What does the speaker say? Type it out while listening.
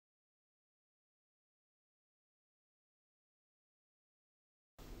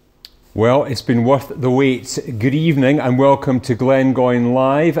Well, it's been worth the wait. Good evening and welcome to Glengoyne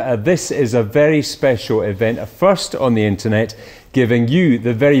Live. This is a very special event, a first on the internet, giving you,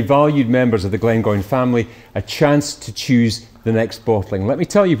 the very valued members of the Glengoyne family, a chance to choose the next bottling. Let me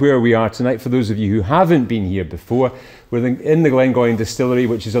tell you where we are tonight for those of you who haven't been here before. We're in the Glengoyne distillery,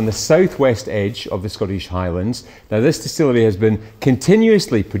 which is on the southwest edge of the Scottish Highlands. Now, this distillery has been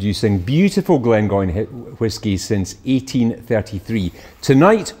continuously producing beautiful Glengoyne whisky since 1833.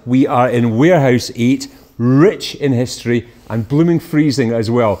 Tonight, we are in Warehouse 8, rich in history and blooming freezing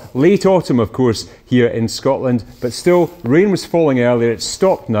as well. Late autumn, of course, here in Scotland, but still, rain was falling earlier, it's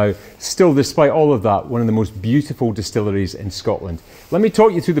stopped now. Still, despite all of that, one of the most beautiful distilleries in Scotland. Let me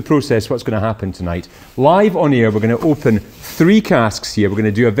talk you through the process, what's going to happen tonight. Live on air, we're going to open 3 casks here. We're going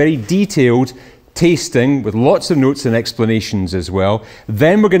to do a very detailed tasting with lots of notes and explanations as well.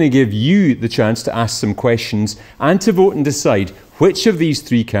 Then we're going to give you the chance to ask some questions and to vote and decide which of these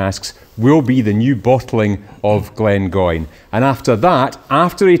 3 casks will be the new bottling of Glengoyne. And after that,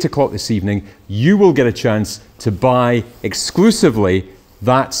 after 8 o'clock this evening, you will get a chance to buy exclusively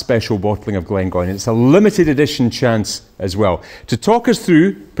that special bottling of Glengoyne. It's a limited edition chance as well. To talk us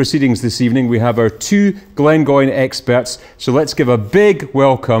through proceedings this evening, we have our 2 Glengoyne experts. So let's give a big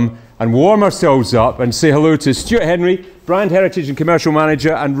welcome and warm ourselves up and say hello to Stuart Henry, Brand Heritage and Commercial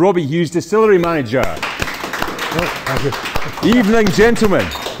Manager, and Robbie Hughes, Distillery Manager. Thank you. Evening, gentlemen.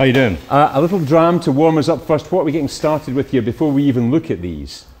 How you doing? A little dram to warm us up first. What are we getting started with here before we even look at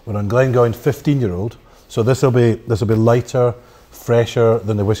these? We're on Glengoyne 15-year-old, so this will be lighter, fresher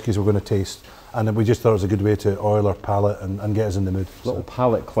than the whiskies we're going to taste, and we just thought it was a good way to oil our palate and get us in the mood. Little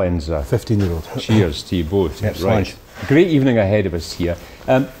palate cleanser. 15-year-old. Cheers to you both. Yep, right. Great evening ahead of us here.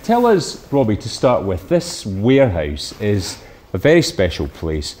 Tell us, Robbie, to start with, this warehouse is a very special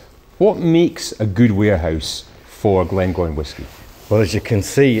place. What makes a good warehouse for Glengoyne whisky? Well, as you can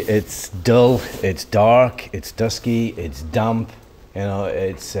see, it's dull, it's dark, it's dusky, it's damp. You know,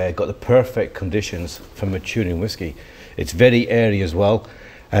 it's got the perfect conditions for maturing whisky. It's very airy as well,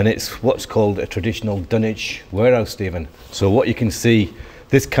 and it's what's called a traditional dunnage warehouse, Stephen. So what you can see,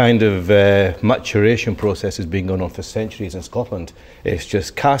 this kind of maturation process has been going on for centuries in Scotland. It's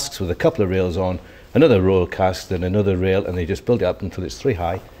just casks with a couple of rails on, another row of casks, then another rail, and they just build it up until it's 3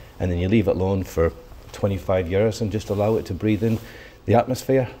 high, and then you leave it alone for 25 years and just allow it to breathe in the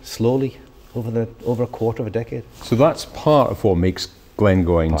atmosphere slowly over a quarter of a decade. So that's part of what makes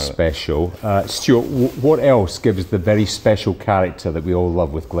Glengoyne special. Stuart, what else gives the very special character that we all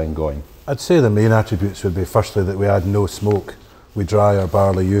love with Glengoyne? I'd say the main attributes would be firstly that we add no smoke. We dry our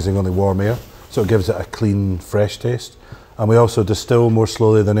barley using only warm air, so it gives it a clean, fresh taste. And we also distill more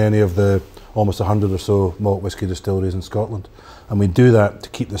slowly than any of the almost 100 or so malt whisky distilleries in Scotland. And we do that to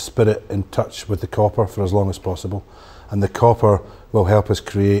keep the spirit in touch with the copper for as long as possible. And the copper will help us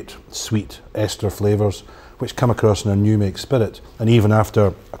create sweet ester flavours which come across in our new make spirit. And even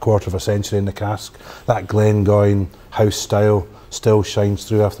after a quarter of a century in the cask, that Glengoyne house style still shines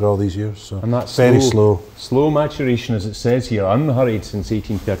through after all these years. So and that's very slow. Slow maturation, as it says here, unhurried since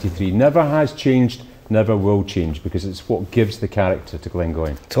 1833. Never has changed, never will change, because it's what gives the character to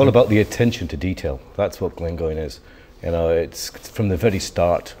Glengoyne. It's all about the attention to detail. That's what Glengoyne is. You know, it's from the very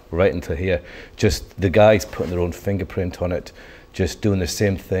start right into here. Just the guys putting their own fingerprint on it, just doing the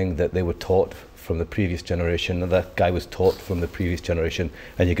same thing that they were taught from the previous generation, and that guy was taught from the previous generation,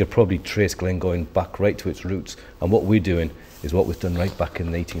 and you could probably trace Glengoyne back right to its roots. And what we're doing is what was done right back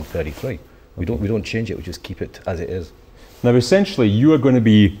in 1833. We don't change it, we just keep it as it is. Now, essentially, you are going to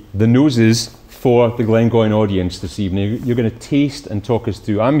be the noses for the Glengoyne audience this evening. You're going to taste and talk us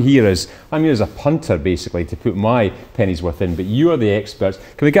through. I'm here as a punter, basically, to put my pennies worth in, but you are the experts.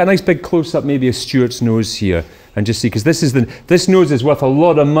 Can we get a nice big close-up, maybe of Stuart's nose here, and just see, because this nose is worth a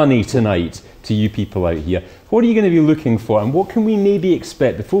lot of money tonight to you people out here. What are you going to be looking for, and what can we maybe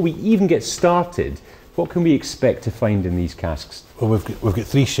expect before we even get started? What can we expect to find in these casks? Well, we've got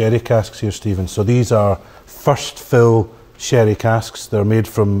 3 sherry casks here, Stephen. So these are first fill sherry casks. They're made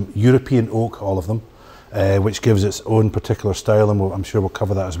from European oak, all of them, which gives its own particular style, and I'm sure we'll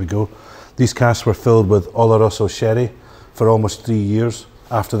cover that as we go. These casks were filled with Oloroso sherry for almost 3 years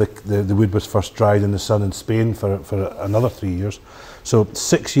after the wood was first dried in the sun in Spain for another 3 years. So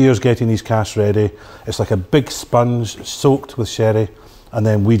 6 years getting these casks ready. It's like a big sponge soaked with sherry, and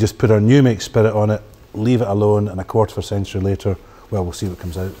then we just put our new make spirit on it, leave it alone, and a quarter of a century later, well, we'll see what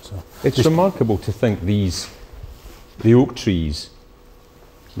comes out. So it's remarkable to think the oak trees,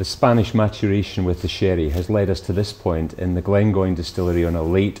 the Spanish maturation with the sherry has led us to this point in the Glengoyne distillery on a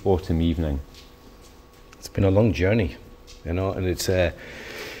late autumn evening. It's been a long journey, you know, and it's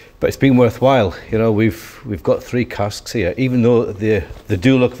But it's been worthwhile. You know, we've got 3 casks here, even though they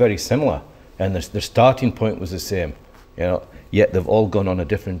do look very similar, and their starting point was the same. You know, yet they've all gone on a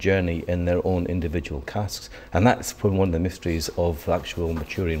different journey in their own individual casks, and that's one of the mysteries of actual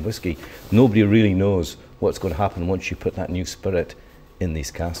maturing whiskey. Nobody really knows what's going to happen once you put that new spirit in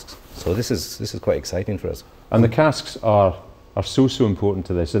these casks. So this is quite exciting for us. And the casks are so important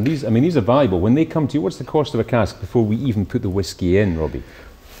to this. And these, I mean, these are valuable. When they come to you, what's the cost of a cask before we even put the whiskey in, Robbie?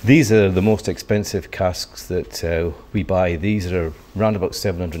 These are the most expensive casks that we buy. These are around about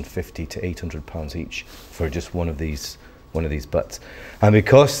 750 to 800 pounds each for just one of these butts. And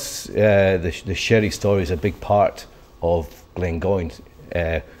because the sherry story is a big part of Glengoyne,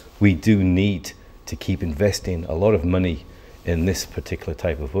 we do need to keep investing a lot of money in this particular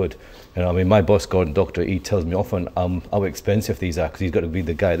type of wood. You know, I mean, my boss, Gordon Doctor, he tells me often how expensive these are, because he's got to be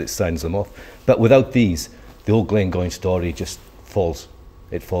the guy that signs them off. But without these, the old Glengoyne story just falls.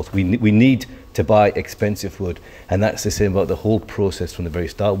 It falls. We need to buy expensive wood, and that's the same about the whole process from the very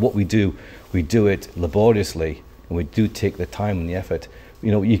start. What we do it laboriously, and we do take the time and the effort.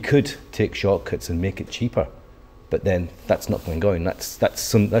 You know, you could take shortcuts and make it cheaper, but then that's not Glengoyne.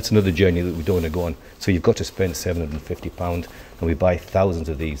 That's another journey that we don't want to go on. So you've got to spend £750, and we buy thousands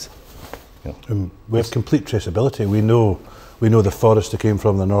of these. You know. We have complete traceability. We know the forest that came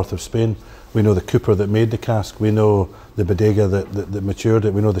from the north of Spain. We know the cooper that made the cask. We know the bodega that matured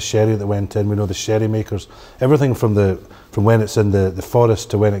it. We know the sherry that went in. We know the sherry makers. Everything from when it's in the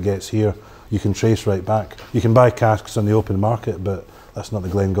forest to when it gets here, you can trace right back. You can buy casks on the open market, but that's not the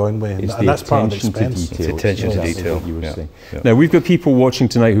Glengoyne way, and that's part of the expense. It's attention to detail. You were saying. Yeah. Now, we've got people watching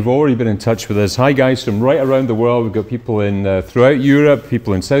tonight who've already been in touch with us. Hi guys from right around the world. We've got people in throughout Europe,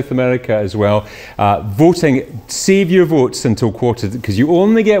 people in South America as well. Voting, save your votes until quarter, because you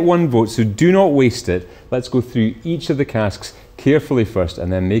only get 1 vote, so do not waste it. Let's go through each of the casks carefully first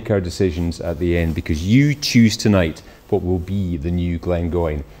and then make our decisions at the end, because you choose tonight what will be the new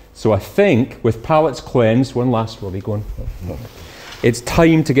Glengoyne. So I think, with palates cleansed, one last, Robbie, go on. It's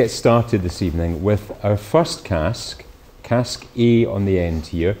time to get started this evening with our first cask, cask A on the end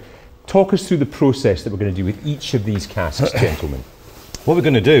here. Talk us through the process that we're going to do with each of these casks, gentlemen. What we're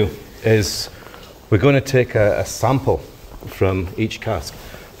going to do is we're going to take a sample from each cask.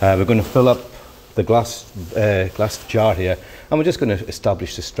 We're going to fill up the glass jar here, and we're just going to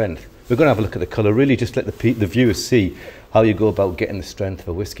establish the strength. We're going to have a look at the colour, really just let the viewers see how you go about getting the strength of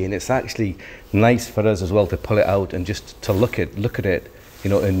a whiskey, and it's actually nice for us as well to pull it out and just to look at it, you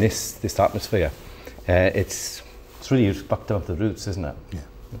know, in this atmosphere. It's really back down to the roots, isn't it? Yeah.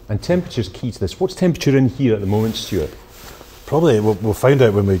 And temperature's key to this. What's temperature in here at the moment, Stuart? Probably we'll find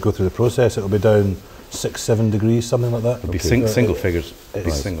out when we go through the process. It'll be down 6-7 degrees, something like that. It'll be single figures.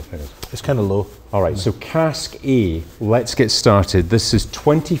 Single figures. It's kind of low. All right. So cask A. Let's get started. This is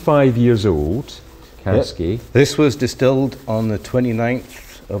 25 years old. Cask A. This was distilled on the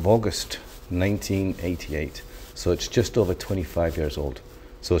 29th of August 1988, so it's just over 25 years old.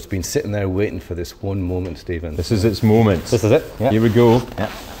 So it's been sitting there waiting for this one moment, Stephen. This is its moment. This is it. Yeah. Here we go.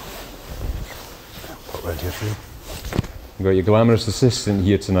 Yeah. Put right here for you. You've got your glamorous assistant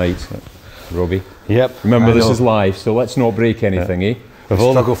here tonight, Robbie. Yep. Remember, this is live, so let's not break anything, eh? We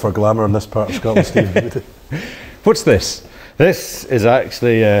struggle for glamour in this part of Scotland, Steve. What's this? This is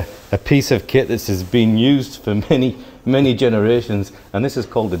actually a piece of kit that has been used for many generations, and this is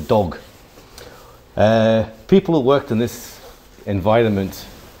called a dog. People who worked in this environment,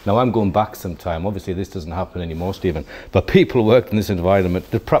 now I'm going back some time, obviously this doesn't happen anymore, Stephen, but people who worked in this environment,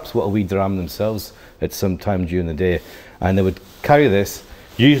 they perhaps were a wee dram themselves at some time during the day, and they would carry this,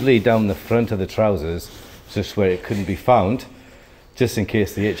 usually down the front of the trousers, just where it couldn't be found, just in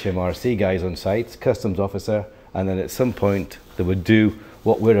case the HMRC guy's on site, customs officer, and then at some point they would do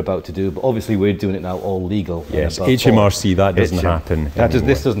what we're about to do, but obviously we're doing it now all legal. Yes, HMRC, that doesn't happen.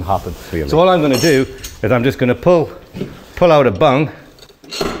 This doesn't happen. Clearly. So all I'm going to do is I'm just going to pull out a bung.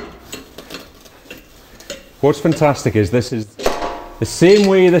 What's fantastic is this is the same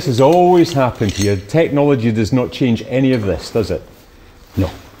way this has always happened here. Technology does not change any of this, does it?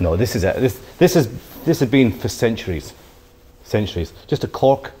 No, this is it. This has been for centuries. Just a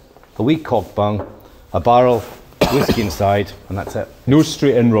cork, a wee cork bung, a barrel, whiskey inside, and that's it. No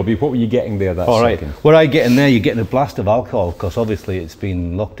straight in, Robbie. What were you getting there that All right. second? What I get in there, you're getting a blast of alcohol, because obviously it's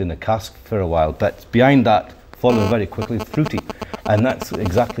been locked in a cask for a while, but behind that, following very quickly, fruity. And that's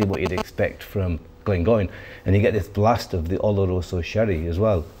exactly what you'd expect from Glengoyne. And you get this blast of the Oloroso sherry as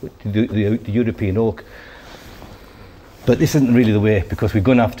well, the European oak. But this isn't really the way, because we're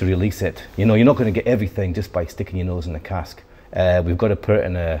going to have to release it. You know, you're not going to get everything just by sticking your nose in a cask. We've got to put it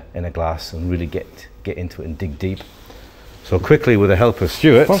in a glass and really get into it and dig deep. So quickly, with the help of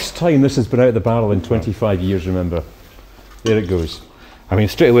Stuart. First time this has been out of the barrel in 25 years, remember. There it goes. I mean,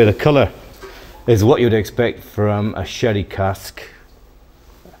 straight away, the colour is what you'd expect from a sherry cask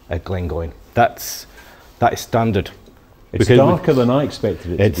at Glengoyne. That is standard. It's darker than I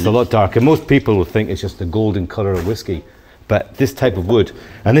expected it to be. It's a lot darker. Most people would think it's just the golden colour of whiskey, but this type of wood,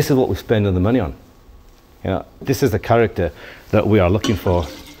 and this is what we're spending the money on. You know, this is the character that we are looking for.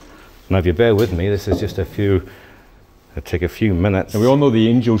 Now, if you bear with me, this is just a few. It'll take a few minutes. And we all know the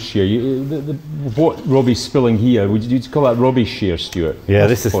angel share. What Robbie's spilling here, would you call that Robbie's share, Stuart? Yeah,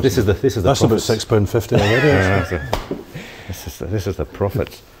 this is the That's about £6.50 already. This is the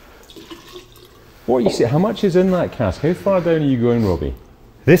profit. What you say? How much is in that cask? How far down are you going, Robbie?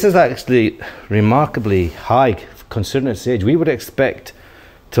 This is actually remarkably high considering its age. We would expect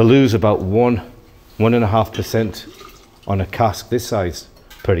to lose about 1.5% on a cask this size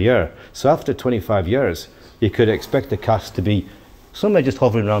per year. So after 25 years, you could expect the cask to be somewhere just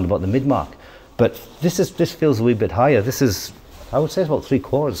hovering around about the mid mark. But this feels a wee bit higher. This is, I would say, it's about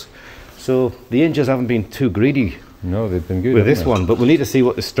 3/4. So the Angels haven't been too greedy. No, they've been good with this one. But we need to see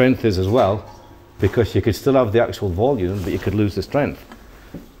what the strength is as well, because you could still have the actual volume, but you could lose the strength.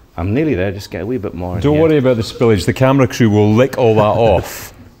 I'm nearly there. Just get a wee bit more. Don't worry about the spillage. The camera crew will lick all that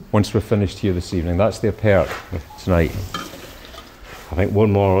off once we're finished here this evening. That's their perk tonight. I think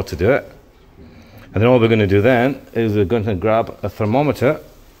one more ought to do it. And then all we're going to do then is we're going to grab a thermometer.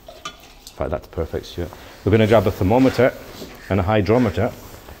 In fact, that's perfect, Stuart. We're going to grab a thermometer and a hydrometer,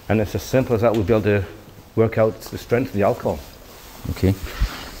 and it's as simple as that. We'll be able to work out the strength of the alcohol. Okay.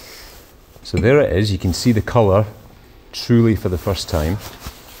 So there it is. You can see the colour truly for the first time.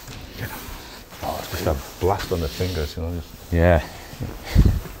 Oh, it's just a blast on the fingers, you know. Yeah.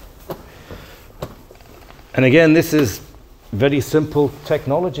 And again, this is very simple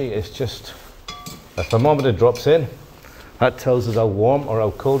technology. It's just a thermometer drops in. That tells us how warm or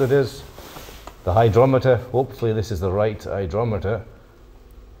how cold it is. The hydrometer, hopefully this is the right hydrometer.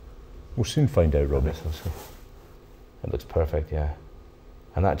 We'll soon find out, Robbie. It looks perfect, yeah.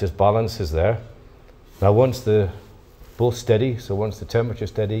 And that just balances there. Now once both steady, so once the temperature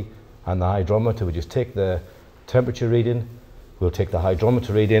steady and the hydrometer, we just take the temperature reading, we'll take the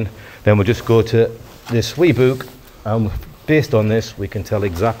hydrometer reading, then we'll just go to this wee book, and based on this we can tell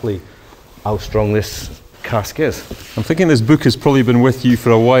exactly how strong this cask is. I'm thinking this book has probably been with you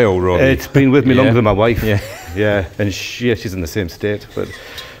for a while, Robbie. It's been with me longer than my wife. Yeah. Yeah, and she's in the same state, but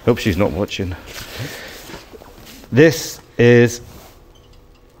hope she's not watching. This is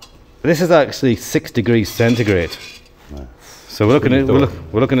actually 6 degrees centigrade. No. So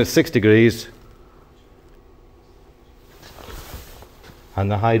we're looking at 6 degrees,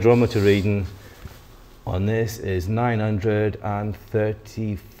 and the hydrometer reading on this is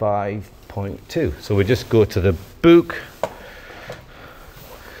 935.2. So we just go to the book.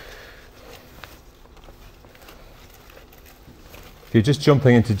 If you're just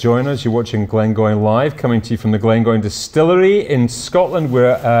jumping in to join us, you're watching Glengoyne Live, coming to you from the Glengoyne Distillery in Scotland.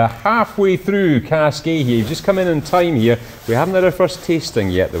 We're halfway through Cask A here. You've just come in time here. We haven't had our first tasting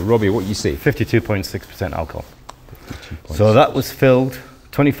yet, though. Robbie, what do you say? 52.6% alcohol. So that was filled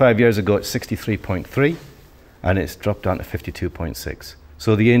 25 years ago at 63.3, and it's dropped down to 52.6.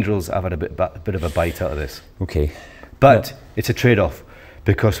 So the Angels have had a bit of a bite out of this. Okay. But it's a trade-off,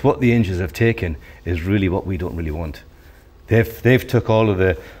 because what the Angels have taken is really what we don't really want. They've took all of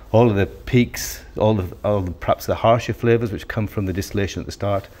the peaks, all the perhaps the harsher flavours which come from the distillation at the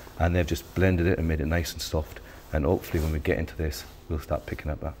start, and they've just blended it and made it nice and soft. And hopefully when we get into this, we'll start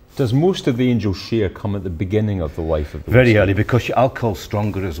picking up that. Does most of the Angel share come at the beginning of the life of the Very whiskey? early, because your alcohol's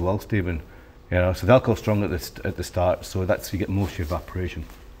stronger as well, Stephen. You know, so the alcohol's stronger at the start, so that's you get most of your evaporation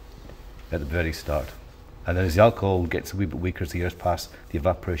at the very start. And then as the alcohol gets a wee bit weaker as the years pass, the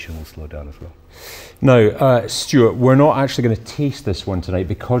evaporation will slow down as well. Now, Stuart, we're not actually going to taste this one tonight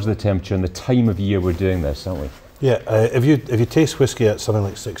because of the temperature and the time of year we're doing this, aren't we? Yeah, if you taste whiskey at something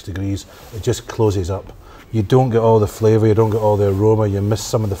like 6 degrees, it just closes up. You don't get all the flavour, you don't get all the aroma, you miss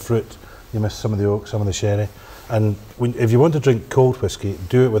some of the fruit, you miss some of the oak, some of the sherry. And if you want to drink cold whiskey,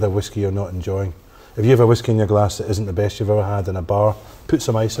 do it with a whiskey you're not enjoying. If you have a whiskey in your glass that isn't the best you've ever had in a bar, put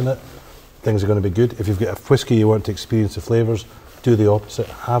some ice in it, things are going to be good. If you've got a whiskey you want to experience the flavours, do the opposite.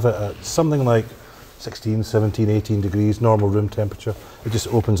 Have it at something like 16, 17, 18 degrees, normal room temperature. It just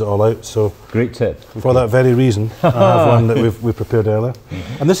opens it all out. So great tip. For that very reason, I have one that we've prepared earlier.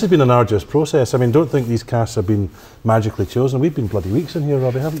 And this has been an arduous process. I mean, don't think these casks have been magically chosen. We've been bloody weeks in here,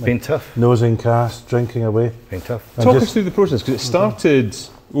 Robbie, haven't we? Been tough. Nosing casks, drinking away. Been tough. Talk us through the process, because it started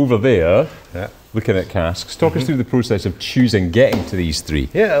over there, looking at casks. Talk us through the process of getting to these three.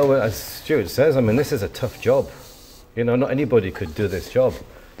 Yeah, well, as Stuart says, I mean, this is a tough job. You know, not anybody could do this job.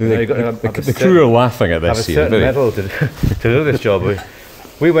 The crew are laughing at this. Have a certain mettle to do this job.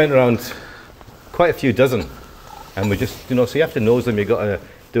 We went around quite a few dozen, and we just, you know, so you have to nose them. You got to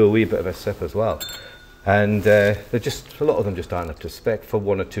do a wee bit of a sip as well, and they're just, a lot of them just aren't up to spec for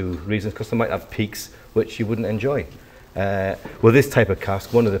one or two reasons, because they might have peaks which you wouldn't enjoy. Well, this type of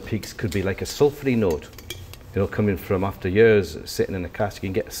cask, one of the peaks could be like a sulphury note, you know, coming from after years sitting in a cask. You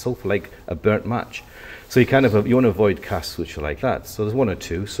can get a sulphur like a burnt match. So you kind of, you want to avoid casks which are like that. So there's one or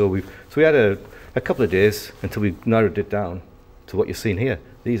two. So we had a couple of days until we narrowed it down to what you're seeing here.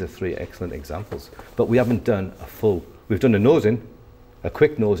 These are 3 excellent examples. But we haven't done a full, we've done a nosing, a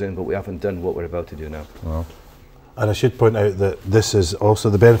quick nosing, but we haven't done what we're about to do now. Wow. And I should point out that this is also,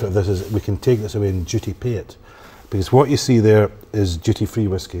 the benefit of this is we can take this away and duty pay it. Because what you see there is duty-free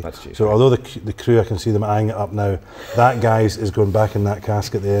whiskey. That's duty-free. So although the crew, I can see them eyeing it up now, that guy's is going back in that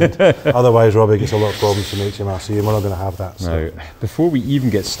cask at the end. Otherwise, Robbie gets a lot of problems from HMRC, and we're not going to have that. So. Now, before we even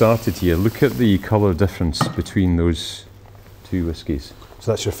get started here, look at the colour difference between those 2 whiskies.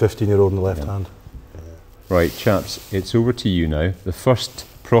 So that's your 15-year-old in the left hand. Yeah. Right, chaps, it's over to you now. The first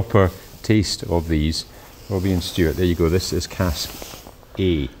proper taste of these. Robbie and Stuart, there you go. This is cask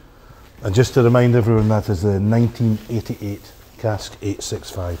A. And just to remind everyone, that is the 1988 cask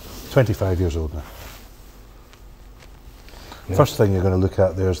 865, 25 years old now. Yeah. First thing you're going to look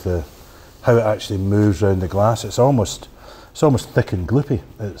at there is how it actually moves around the glass. It's almost thick and gloopy.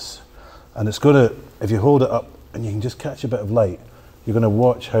 And it's going to, if you hold it up and you can just catch a bit of light, you're going to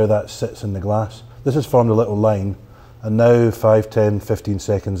watch how that sits in the glass. This has formed a little line, and now 5, 10, 15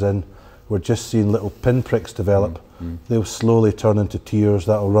 seconds in, we're just seeing little pinpricks develop. They'll slowly turn into tears,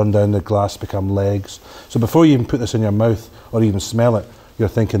 that'll run down the glass, become legs. So before you even put this in your mouth or even smell it, you're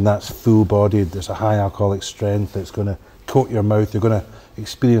thinking that's full-bodied, there's a high alcoholic strength, it's going to coat your mouth, you're going to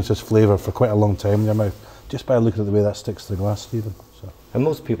experience this flavour for quite a long time in your mouth, just by looking at the way that sticks to the glass, Stephen. So. And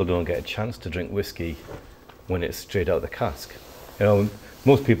most people don't get a chance to drink whiskey when it's straight out of the cask. You know,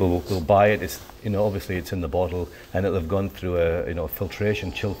 most people will buy it, it's, you know, obviously it's in the bottle and it'll have gone through a, you know,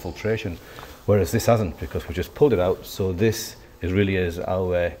 filtration, chill filtration. Whereas this hasn't, because we just pulled it out. So this really is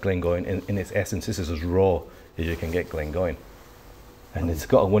our Glengoyne in its essence. This is as raw as you can get Glengoyne, and it's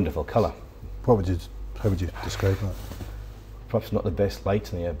got a wonderful colour. How would you describe that? Perhaps not the best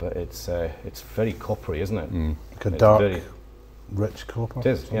light in here, but it's very coppery, isn't it? Like a dark, rich copper. It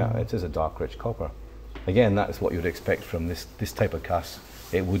is, yeah. It is a dark, rich copper. Again, that is what you would expect from this type of cask.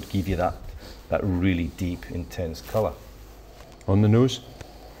 It would give you that really deep, intense colour. On the nose.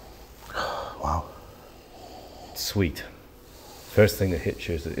 Wow. It's sweet. First thing that hits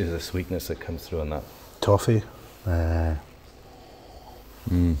you is the sweetness that comes through on that. Toffee.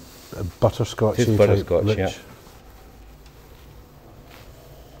 Butterscotch. It is butterscotch, rich.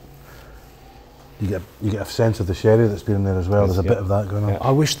 yeah. You get a sense of the sherry that's been in there as well. There's a bit of that going on. Yeah.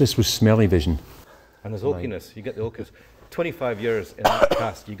 I wish this was smelly vision. And there's oakiness. You get the oakiness. 25 years in that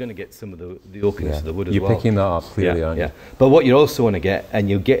cask, you're going to get some of the oakiness of the wood as well. You're picking that up clearly, aren't you? Yeah. But what you're also going to get, and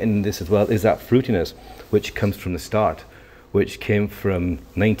you're getting this as well, is that fruitiness, which comes from the start, which came from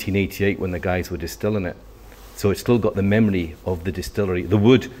 1988 when the guys were distilling it. So it's still got the memory of the distillery. The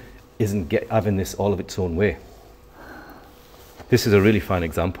wood isn't having this all of its own way. This is a really fine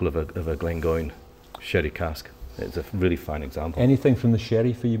example of a Glengoyne sherry cask. It's a really fine example. Anything from the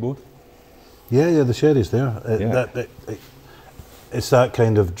sherry for you both? Yeah, the sherry's there. It's that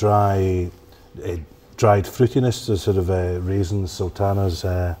kind of dried fruitiness, the sort of raisins, sultanas.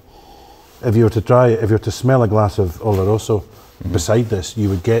 If you were to smell a glass of Oloroso beside this, you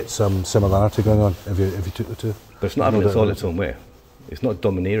would get some similarity going on if you took the two. But it's not having it all its own way. It's not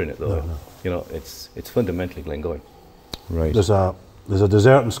domineering it though. No. You know, it's fundamentally Glengoyne. Right. There's a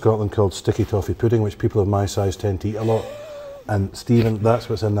dessert in Scotland called sticky toffee pudding, which people of my size tend to eat a lot. And Stephen, that's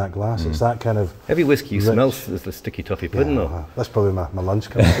what's in that glass. It's that kind of every whiskey you smell is the sticky toffee pudding, though. That's probably my lunch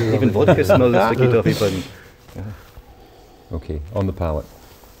comes through. Even vodka smells the sticky toffee pudding. Yeah. Okay, on the palate.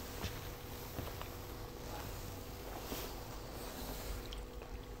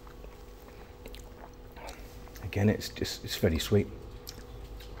 Again, it's very sweet,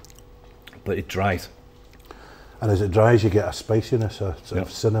 but it dries. And as it dries, you get a spiciness, a sort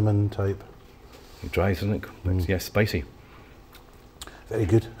of cinnamon type. It dries, isn't it? Yeah, spicy. Very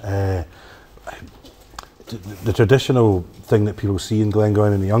good. The traditional thing that people see in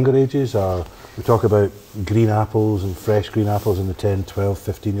Glengoyne in the younger ages are, we talk about green apples and fresh green apples in the 10, 12,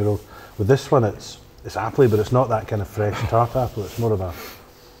 15-year-old. With this one, it's appley, but it's not that kind of fresh tart apple. It's more of a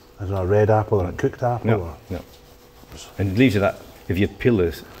red apple or a cooked apple. And it leaves you that, if you peel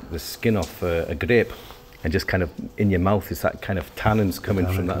the skin off a grape, and just kind of in your mouth is that kind of tannins coming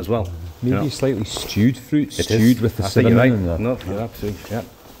from that as well. Maybe slightly stewed fruit, It stewed is. with the I think cinnamon. you're And right. the No, you're absolutely, yeah.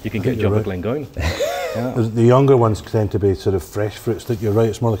 You can get a job at Glengoyne. Yeah. The younger ones tend to be sort of fresh fruits. That you're right.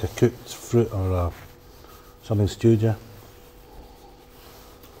 It's more like a cooked fruit or something stewed. Yeah.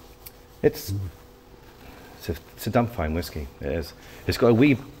 It's a damn fine whiskey. It is. It's got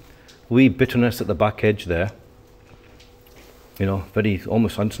a wee bitterness at the back edge there. You know, very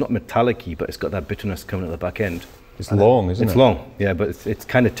almost. It's not metallic-y, but it's got that bitterness coming at the back end. It's long, isn't it? It's long, yeah, but it's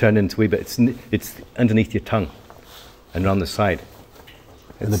kind of turned into a wee bit. It's underneath your tongue and around the side.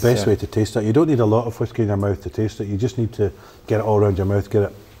 And the best way to taste it, you don't need a lot of whiskey in your mouth to taste it. You just need to get it all around your mouth, get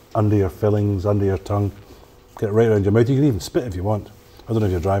it under your fillings, under your tongue, get it right around your mouth. You can even spit if you want. I don't know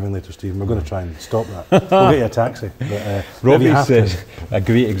if you're driving later, Stephen. We're going to try and stop that. We'll get you a taxi. But, Robbie said a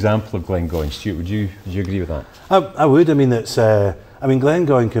great example of Glengoyne. Stuart, would you agree with that? I would. I mean, it's. I mean,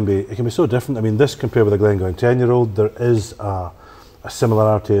 Glengoyne can be so different. I mean, this compared with a Glengoyne 10-year-old, there is a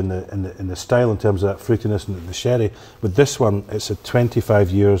similarity in the style in terms of that fruitiness and the sherry. With this one, it's a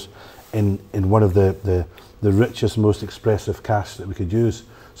 25 years in one of the richest, most expressive casks that we could use.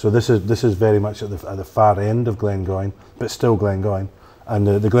 So this is very much at the far end of Glengoyne, but still Glengoyne. And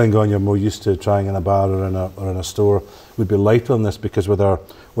the Glengoyne you're more used to trying in a bar or in a store would be lighter on this, because with our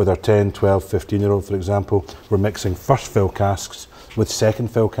 10, 12, 15-year-old, for example, we're mixing first fill casks with second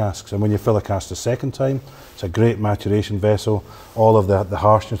fill casks. And when you fill a cask the second time, it's a great maturation vessel. All of the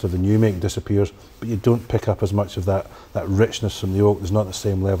harshness of the new make disappears, but you don't pick up as much of that richness from the oak. There's not the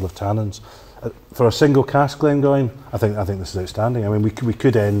same level of tannins. For a single cask Glengoyne, I think this is outstanding. I mean, we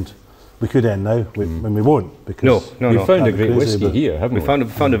could end now. We won't, because we found a great whiskey here, haven't we? We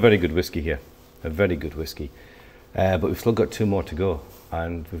found a very good whiskey here, a very good whiskey. But we've still got 2 more to go,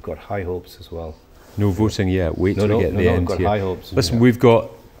 and we've got high hopes as well. No voting yet. Wait till we get the end we've got here. high hopes. Listen, we've got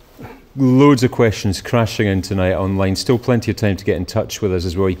loads of questions crashing in tonight online. Still plenty of time to get in touch with us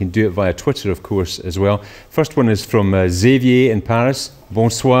as well. You can do it via Twitter, of course, as well. First one is from Xavier in Paris.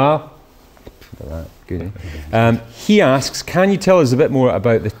 Bonsoir. Good. He asks, can you tell us a bit more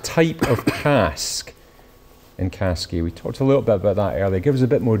about the type of cask in Casky? We talked a little bit about that earlier. Give us a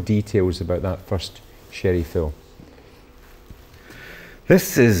bit more details about that first sherry fill.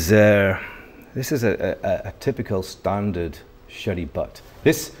 This is a typical standard sherry butt.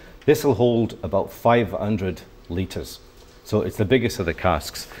 This will hold about 500 litres, so it's the biggest of the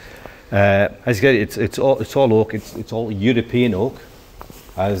casks. As you get, it's all oak. It's all European oak.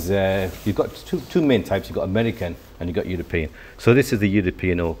 As you've got two main types. You've got American and you've got European. So this is the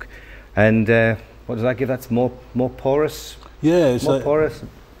European oak, and what does that give? That's more porous. Yeah, it's more porous.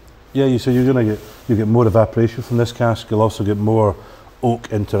 Yeah, so you get more evaporation from this cask. You'll also get more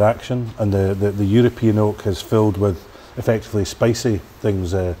oak interaction, and the European oak is filled with effectively spicy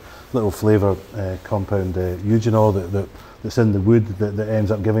things, little flavour compound eugenol that's in the wood that ends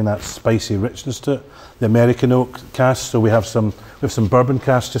up giving that spicy richness to it. The American oak cask, so we have some bourbon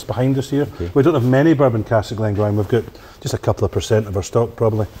casks just behind us here. Okay. We don't have many bourbon casks at Glengoyne. We've got just a couple of % of our stock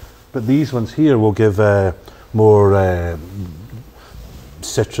probably, but these ones here will give more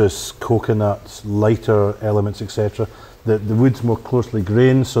citrus, coconuts, lighter elements, etc. The wood's more closely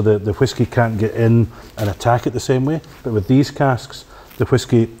grained, so the whiskey can't get in and attack it the same way. But with these casks, the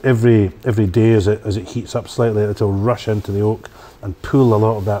whiskey every day as it heats up slightly, it'll rush into the oak and pull a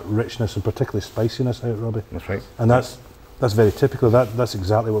lot of that richness and particularly spiciness out, Robbie. That's right. And that's very typical. That's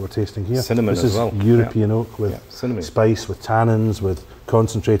exactly what we're tasting here. Cinnamon this as is well. European oak with spice, with tannins, with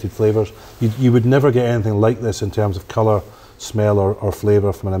concentrated flavours. You would never get anything like this in terms of colour, smell or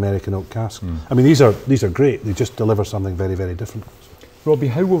flavour from an American oak cask. I mean, these are great. They just deliver something very, very different. Robbie,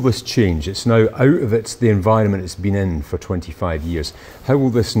 how will this change? It's now out of the environment it's been in for 25 years. How will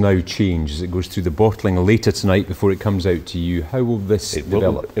this now change as it goes through the bottling later tonight before it comes out to you? How will this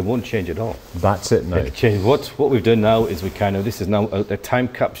develop? It won't change at all. That's it now. It'll change. What we've done now is this is now a time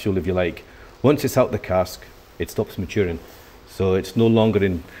capsule, if you like. Once it's out the cask, it stops maturing. So it's no longer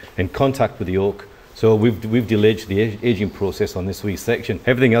in contact with the oak. So we've delayed the aging process on this wee section.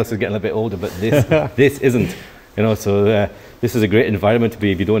 Everything else is getting a bit older, but this isn't. You know, so this is a great environment to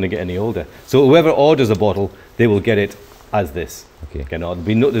be if you don't want to get any older. So whoever orders a bottle, they will get it as this. Okay. You know,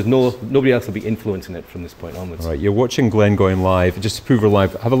 nobody else will be influencing it from this point onwards. All right, you're watching Glengoyne live. Just to prove we're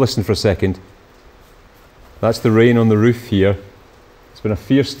live, have a listen for a second. That's the rain on the roof here. It's been a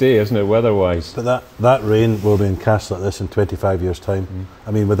fierce day, isn't it, weather-wise? But that rain will be in casks like this in 25 years' time.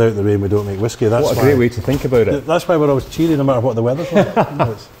 I mean, without the rain, we don't make whiskey. What a great way to think about it. That's why we're always cheery, no matter what the weather's like.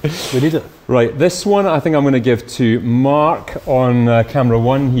 We need it. Right, this one I think I'm going to give to Mark on camera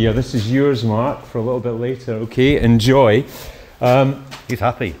 1 here. This is yours, Mark, for a little bit later. Okay, enjoy. He's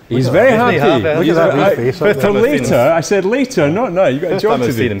happy. He's very happy. Look at that wee face. But for later, I said later, not now. You've got a job to do.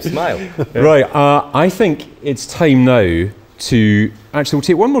 I've seen him smile. Right, I think it's time now to... Actually, we'll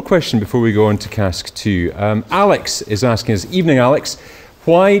take one more question before we go on to cask 2. Alex is asking us, evening Alex,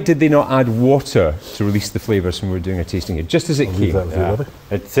 why did they not add water to release the flavours when we were doing a tasting here, just as it came?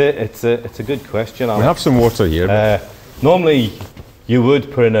 It's a good question, Alex. We have some water here. Normally, you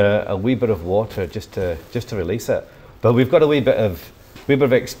would put in a wee bit of water just to release it, but we've got a wee bit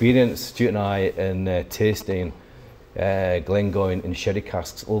of experience, Stuart and I, in tasting Glengoyne in sherry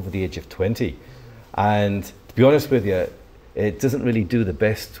casks over the age of 20, and to be honest with you, it doesn't really do the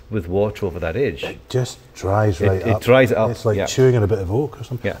best with water over that age. It just dries right up. It dries it up. It's like chewing on a bit of oak or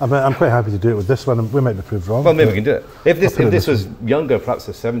something. Yeah. I'm quite happy to do it with this one, and we might be proved wrong. Well, maybe we can do it. If this was younger,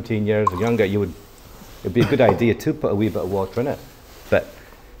 perhaps 17 years or younger, it'd be a good idea to put a wee bit of water in it. But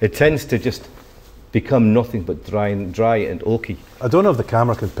it tends to just become nothing but dry and oaky. I don't know if the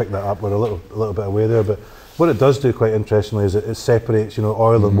camera can pick that up. We're a little bit away there, but what it does do quite interestingly is it separates,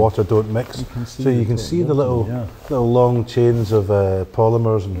 oil and water don't mix. So you can see the little long chains of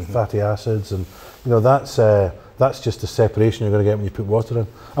polymers and fatty acids, and that's just the separation you're going to get when you put water in.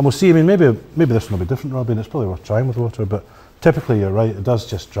 And we'll see. I mean, maybe this one will be different, Robbie, and it's probably worth trying with water. But typically, you're right. It does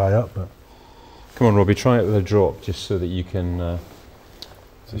just dry up. But come on, Robbie, try it with a drop, just so that you can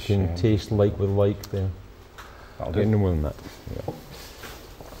taste like with like there. I'll get no more than that.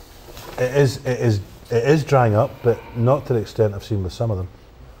 Yeah. It is drying up, but not to the extent I've seen with some of them.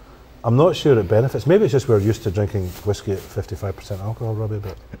 I'm not sure it benefits. Maybe it's just we're used to drinking whiskey at 55% alcohol, Robbie,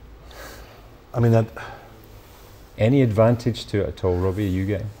 but I mean, any advantage to it at all, Robbie, are you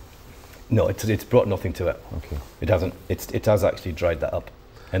getting? No, it's brought nothing to it. Okay. It hasn't. It has actually dried that up,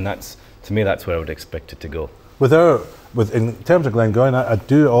 and to me that's where I would expect it to go. In terms of Glengoyne, I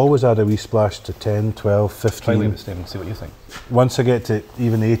do always add a wee splash to 10, 12, 15. Try leave it, Stephen, see what you think. Once I get to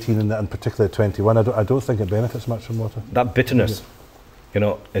even 18 and particularly 21, I don't think it benefits much from water. That bitterness,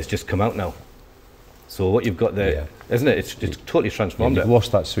 has just come out now. So what you've got there, isn't it? It's totally transformed it. You've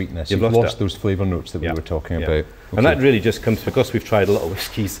lost that sweetness. You've lost those flavour notes that we were talking about. Okay. And that really just comes because we've tried a lot of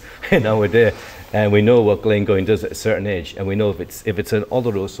whiskies in our day, and we know what Glengoyne does at a certain age, and we know if it's an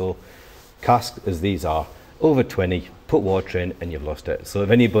Oloroso cask as these are, over 20, put water in and you've lost it. So if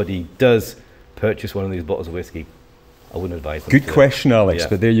anybody does purchase one of these bottles of whiskey, I wouldn't advise them. Good question, Alex,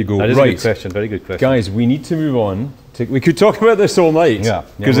 but there you go. That is a good question, very good question. Guys, we need to move on. We could talk about this all night,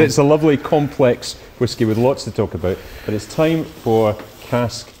 because it's a lovely complex whiskey with lots to talk about, but it's time for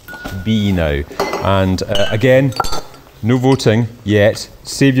cask B now. And again, no voting yet.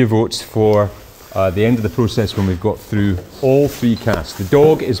 Save your votes for the end of the process when we've got through all 3 casks. The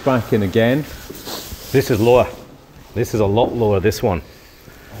dog is back in again. This is lower. This is a lot lower, this one.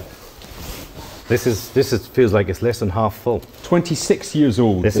 This feels like it's less than half full. 26 years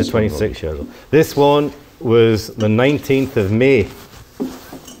old. This is 26 years old. This one was the 19th of May,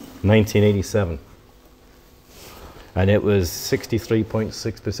 1987. And it was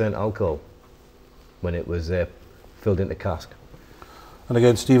 63.6% alcohol when it was filled into cask. And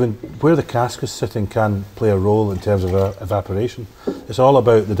again, Stephen, where the cask is sitting can play a role in terms of evaporation. It's all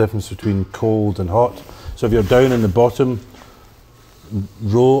about the difference between cold and hot. So if you're down in the bottom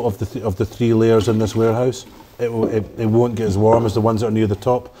row of the 3 layers in this warehouse, it won't get as warm as the ones that are near the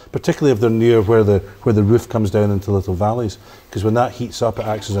top, particularly if they're near where the roof comes down into little valleys. Because when that heats up, it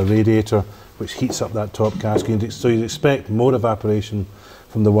acts as a radiator, which heats up that top cask. So you'd expect more evaporation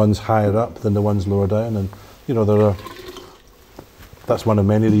from the ones higher up than the ones lower down. And that's one of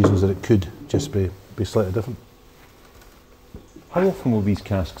many reasons that it could just be slightly different. How often will these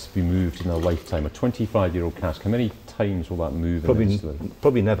casks be moved in a lifetime? A 25-year-old cask, how many times will that move?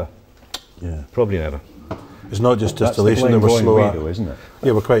 Probably never. Yeah. Probably never. It's not just distillation that we're slow at, though, isn't it?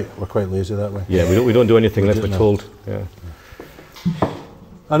 Yeah, we're quite lazy that way. Yeah, we don't do anything unless we're told. Yeah.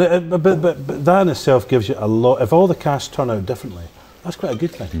 And but that in itself gives you a lot. If all the casks turn out differently, that's quite a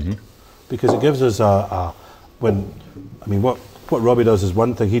good thing, because it gives us what Robbie does is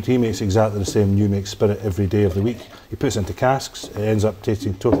one thing. He makes exactly the same new make spirit every day of the week. He puts it into casks. It ends up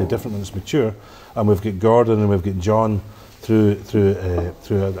tasting totally different when it's mature. And we've got Gordon and we've got John through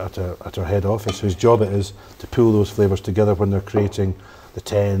at our head office, whose job it is to pull those flavours together when they're creating the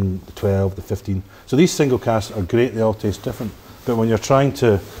 10, the 12, the 15. So these single casks are great. They all taste different. But when you're trying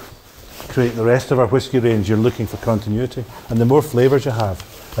to create the rest of our whiskey range, you're looking for continuity. And the more flavours you have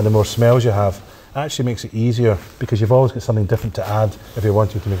and the more smells you have, actually makes it easier, because you've always got something different to add if you're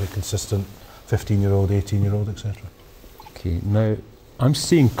wanting to make a consistent 15-year-old, 18-year-old, etc. Okay, now I'm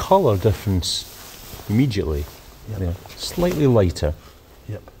seeing colour difference immediately. Yeah, slightly lighter.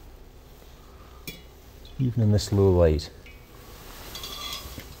 Yep. Even in this low light.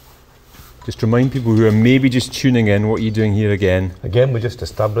 Just remind people who are maybe just tuning in, what are you doing here again? Again, we're just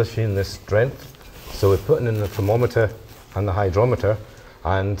establishing this strength. So we're putting in the thermometer and the hydrometer,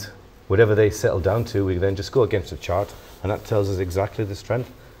 and whatever they settle down to, we then just go against the chart, and that tells us exactly the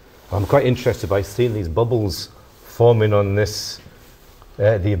strength. I'm quite interested by seeing these bubbles forming on this,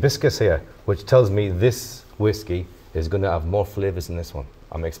 the hibiscus here, which tells me this whiskey is going to have more flavours than this one.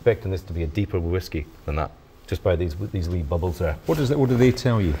 I'm expecting this to be a deeper whiskey than that, just by these wee bubbles there. What do they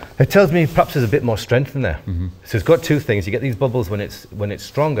tell you? It tells me perhaps there's a bit more strength in there. So it's got two things. You get these bubbles when it's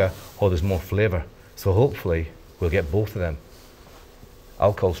stronger, or there's more flavour. So hopefully we'll get both of them.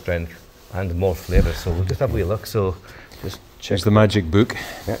 Alcohol strength and more flavour. So we'll just have a wee look. So just check. Here's the magic book.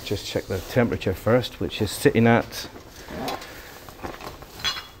 Yeah, just check the temperature first, which is sitting at...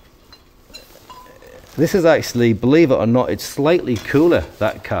 This is actually, believe it or not, it's slightly cooler,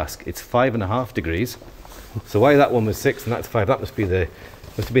 that cask. It's 5.5 degrees. So why that one was 6 and that's 5, that must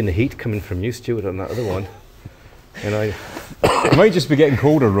have been the heat coming from you, Stuart, on that other one. And It might just be getting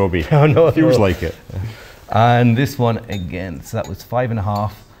colder, Robbie. Oh no, Feels like it. And this one again, so that was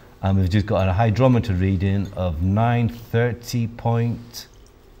 5.5, and we've just got a hydrometer reading of 930.6.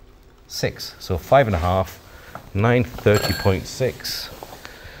 So 5.5, 930.6.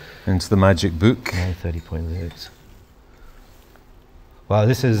 Into the magic book. 930.6. Wow,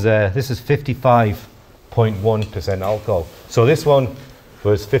 this is 55.1% alcohol. So this one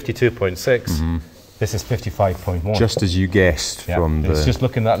was 52.6. This is 55.1. Just as you guessed from the... It's just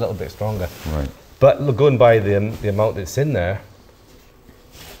looking that little bit stronger. Right. But look, going by the amount that's in there,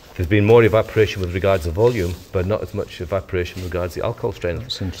 there's been more evaporation with regards to volume, but not as much evaporation with regards to the alcohol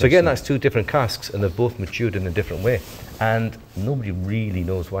strength. So again, that's two different casks, and they've both matured in a different way. And nobody really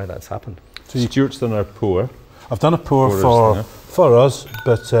knows why that's happened. So Stuart's done our pour. I've done a pour for us,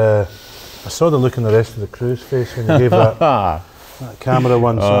 but I saw the look on the rest of the crew's face when you gave that camera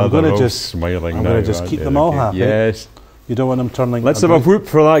one. So I'm going to just smiling. I'm going to just keep them all happy. Yes. You don't want them turning. Let's have a whoop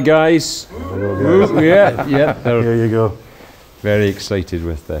for that, guys. Whoop, yeah, yeah. There you go. Very excited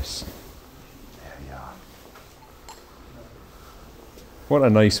with this. There you are. What a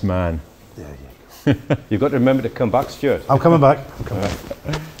nice man. There you go. You've got to remember to come back, Stuart. I'm coming back.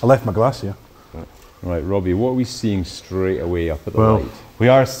 I left my glass here. Right, Robbie, what are we seeing straight away up at the Well, light? we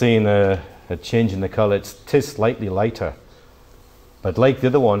are seeing a change in the colour. It is slightly lighter, but like the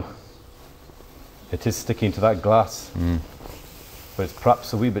other one, it is sticking to that glass. But it's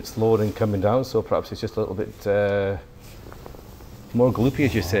perhaps a wee bit slower in coming down, so perhaps it's just a little bit more gloopy,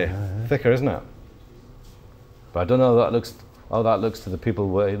 as you say. Thicker, isn't it? But I don't know how that looks to the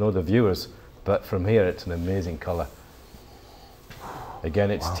people, the viewers, but from here it's an amazing colour. Again,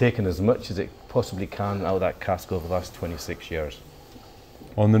 it's taken as much as it possibly can out of that cask over the last 26 years.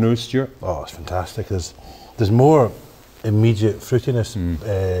 On the nose, Stuart? Oh, it's fantastic. There's more immediate fruitiness,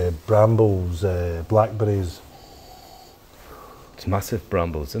 brambles, blackberries. It's massive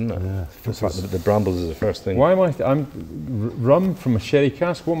brambles, isn't it? Yeah, In fact, the brambles is the first thing. Why am I'm rum from a sherry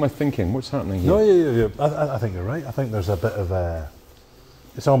cask? What am I thinking? What's happening here? No, yeah. I think you're right. I think there's a bit of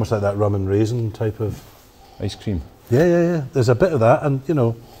it's almost like that rum and raisin type of Ice cream. Yeah. There's a bit of that, and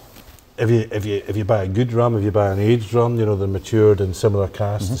if you buy a good rum, if you buy an aged rum, they're matured in similar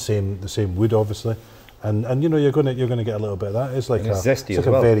casks, the same wood, obviously, and you're going to get a little bit of that. It's like zesty it's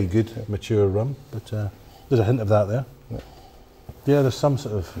like a very good mature rum, but there's a hint of that there. Yeah, there's some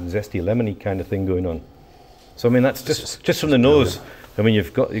sort of zesty lemony kind of thing going on. So I mean, that's just from the nose. I mean,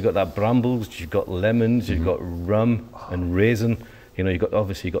 you've got that brambles, you've got lemons, you've got rum and raisin. You've got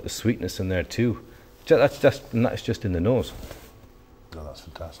the sweetness in there too. That's just in the nose. Oh, that's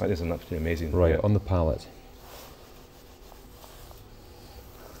fantastic. That is an absolutely amazing. Right, on the palate.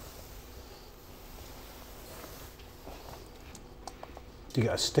 You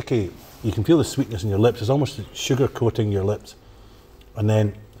get a sticky. You can feel the sweetness in your lips. It's almost sugar coating your lips, and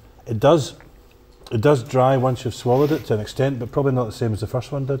then it does dry once you've swallowed it to an extent, but probably not the same as the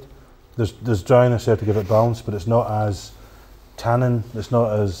first one did. There's dryness there to give it balance, but it's not as tannin. It's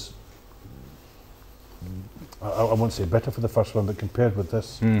not as I won't say bitter for the first one, but compared with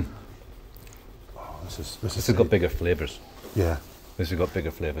this, this has got bigger flavours. Yeah, this has got bigger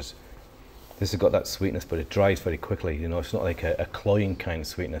flavours. This has got that sweetness, but it dries very quickly. It's not like a cloying kind of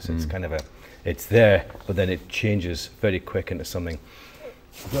sweetness. It's kind of it's there, but then it changes very quick into something.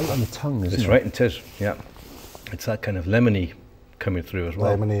 Right on the tongue, isn't it? It's right, it is. Yeah, it's that kind of lemony coming through as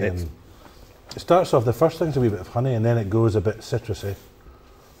well. Lemony, and it starts off. The first thing's a wee bit of honey, and then it goes a bit citrusy, and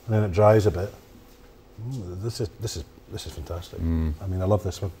then it dries a bit. This is fantastic. I mean, I love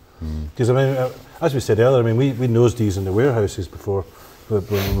this one because I mean, as we said earlier, I mean, we nosed these in the warehouses before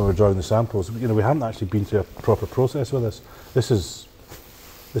when we were drawing the samples. We haven't actually been through a proper process with this. This is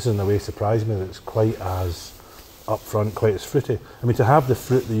this in a way surprised me that it's quite as upfront, quite as fruity. I mean, to have the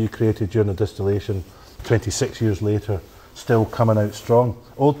fruit that you created during the distillation 26 years later still coming out strong.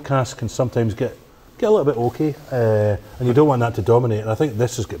 Old casks can sometimes get a little bit oaky, and you don't want that to dominate. And I think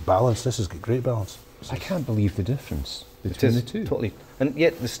this has got balance. This has got great balance. I can't believe the difference between the two. Totally. And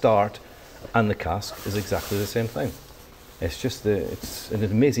yet the start and the cask is exactly the same thing. It's just it's an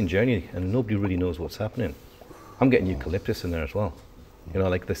amazing journey, and nobody really knows what's happening. I'm getting eucalyptus in there as well. You know,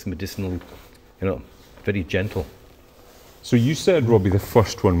 like this medicinal, you know, very gentle. So you said, Robbie, the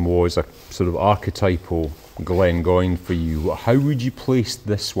first one was a sort of archetypal Glengoyne for you. How would you place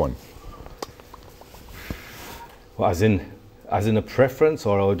this one? Well, as in a preference,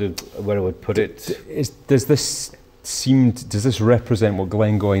 or where I would put it? Does this represent what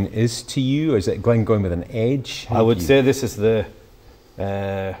Glengoyne is to you? Is it Glengoyne with an edge? I would say this is the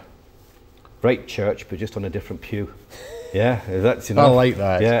right church, but just on a different pew. Yeah, that's, you know. I like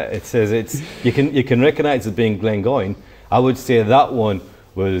that. Yeah, it says you can recognise it being Glengoyne. I would say that one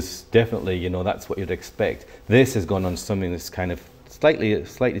was definitely, you know, that's what you'd expect. This has gone on something that's kind of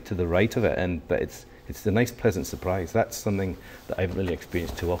slightly to the right of it, but it's a nice, pleasant surprise. That's something that I haven't really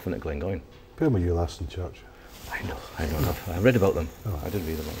experienced too often at Glengoyne. When were you last in church? I know. I read about them. Oh. I did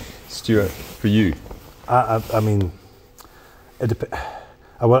read about them. Stuart, for you? I mean,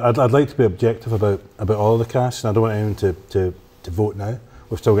 I'd like to be objective about all the casks, and I don't want anyone to vote now.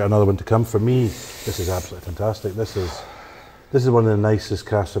 We've still got another one to come. For me, this is absolutely fantastic. This is one of the nicest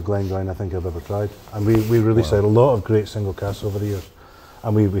casks of Glengoyne I think I've ever tried. And we really sell a lot of great single casks over the years.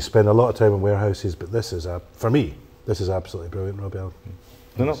 And we spend a lot of time in warehouses, but this is, for me, this is absolutely brilliant, Robbie.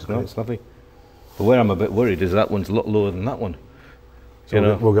 No, it's lovely. But where I'm a bit worried is that one's a lot lower than that one. So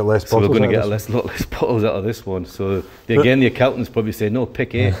we'll get less bottles. So we're going to get a lot less bottles out of this one. So again, the accountants probably say no,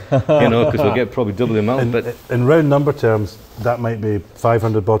 pick A, you know, because we'll get probably double the amount. But in round number terms, that might be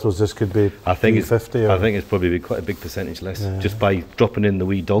 500 bottles. This could be 350. I think it's probably quite a big percentage less, just by dropping in the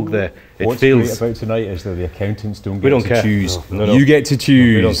wee dog there. What's great about tonight is that the accountants don't get to care. choose. No. You get to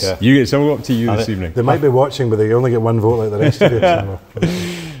choose. We don't care. You get some up to you this evening. They might be watching, but they only get one vote like the rest of you.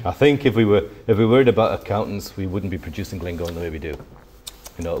 I think if we were worried about accountants, we wouldn't be producing Glengoyne the way we do.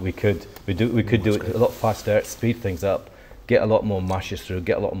 You know, we could do it a lot faster, speed things up, get a lot more mashes through,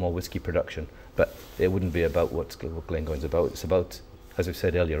 get a lot more whiskey production. But it wouldn't be about what Glengoyne's about. It's about, as we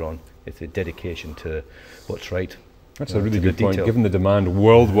said earlier on, it's a dedication to what's right. That's a really good point. Given the demand,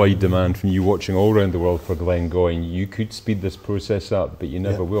 worldwide demand from you watching all around the world for Glengoyne, you could speed this process up, but you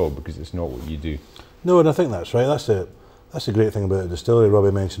never will, because it's not what you do. No, and I think that's right. That's the great thing about the distillery.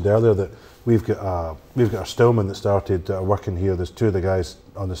 Robbie mentioned earlier that we've got our stillman that started working here. There's two of the guys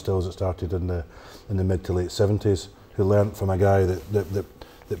on the stills that started in the mid to late 70s, who learnt from a guy that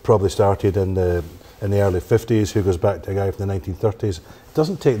probably started in the early 50s, who goes back to a guy from the 1930s. It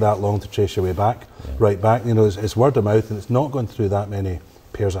doesn't take that long to trace your way back, right back. You know, it's word of mouth, and it's not going through that many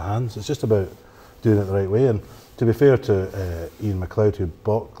pairs of hands. It's just about doing it the right way. And to be fair to Ian MacLeod, who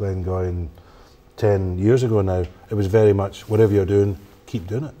bought Glengoyne 10 years ago now, it was very much whatever you're doing, keep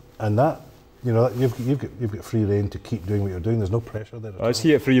doing it. And that, you know, you've got free rein to keep doing what you're doing. There's no pressure there. Let's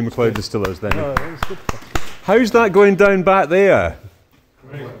hear it for you, MacLeod Distillers, then. How's that going down back there?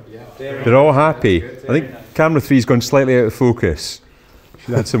 They're all happy. I think camera 3's gone slightly out of focus.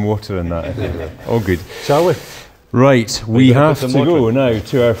 Should add some water in that. All good. Shall we? Right, we have to go now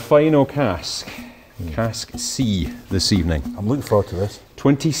to our final cask. Cask C this evening. I'm looking forward to this.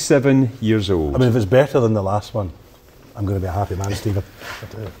 27 years old. I mean, if it's better than the last one, I'm going to be a happy man, Stephen.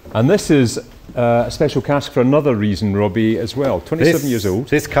 And this is a special cask for another reason, Robbie, as well. 27 years old.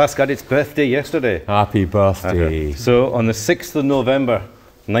 This cask had its birthday yesterday. Happy birthday. So on the 6th of November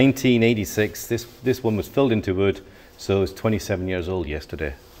 1986, this one was filled into wood, so it's 27 years old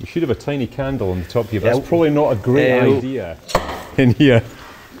yesterday. You should have a tiny candle on the top of your... That's probably not a great idea in here.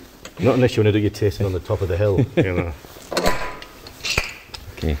 Not unless you want to do your tasting on the top of the hill, you know.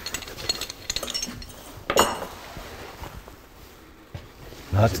 Okay.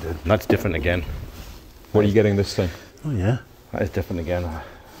 That's different again. What are you getting this time? Oh yeah. That is different again.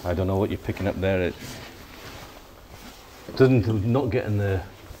 I don't know what you're picking up there. It doesn't, not getting the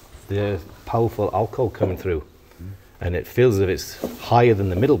powerful alcohol coming through. And it feels as if it's higher than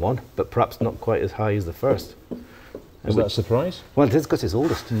the middle one, but perhaps not quite as high as the first. Is that a surprise? Well, it is because it's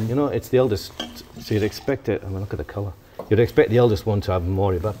oldest. You know, it's the eldest, so you'd expect it. I mean, look at the colour. You'd expect the eldest one to have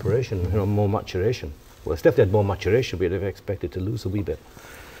more evaporation, you know, more maturation. Well, it's definitely had more maturation, but you'd have expected to lose a wee bit.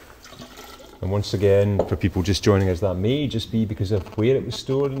 And once again, for people just joining us, that may just be because of where it was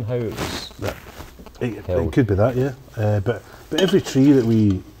stored and how it was It could be that, yeah. But every tree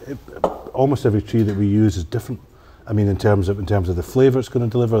that almost every tree that we use is different. I mean, in terms of the flavour it's going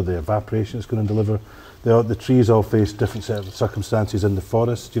to deliver, the evaporation it's going to deliver. The trees all face different set of circumstances in the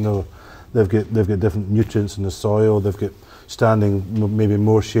forest. You know, they've got different nutrients in the soil. They've got standing maybe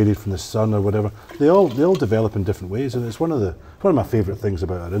more shaded from the sun or whatever. They all develop in different ways, and it's one of my favourite things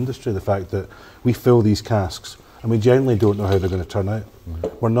about our industry, the fact that we fill these casks and we generally don't know how they're going to turn out.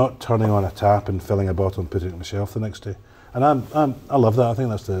 We're not turning on a tap and filling a bottle and putting it on the shelf the next day. And I love that. I think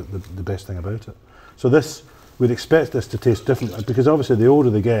that's the best thing about it. So we'd expect this to taste different, because obviously the older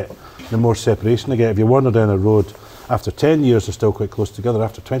they get, the more separation they get. If you wander down a road, after 10 years they're still quite close together.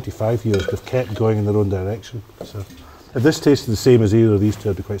 After 25 years they've kept going in their own direction. So if this tasted the same as either of these two,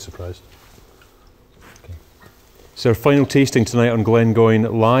 I'd be quite surprised. Okay. So our final tasting tonight on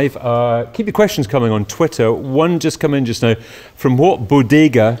Glengoyne Live. Keep your questions coming on Twitter. One just come in just now. From what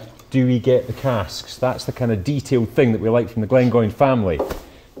bodega do we get the casks? That's the kind of detailed thing that we like from the Glengoyne family.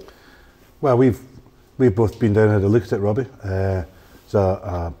 Well, we've both been down and had a look at it, Robbie. There's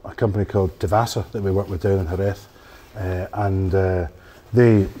a company called Tivassa that we work with down in Jerez, and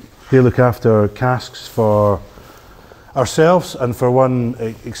they look after casks for ourselves and for one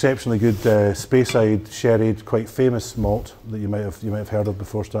exceptionally good Speyside sherried, quite famous malt that you might have heard of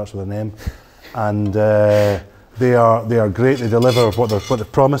before, starts with an M, and they are great. They deliver what they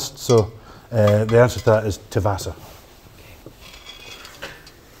promised. So the answer to that is Tivassa.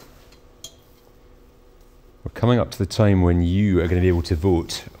 We're coming up to the time when you are going to be able to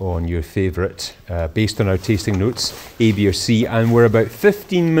vote on your favourite based on our tasting notes, A, B or C, and we're about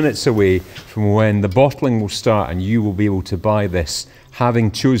 15 minutes away from when the bottling will start and you will be able to buy this, having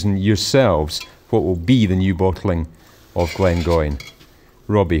chosen yourselves what will be the new bottling of Glengoyne.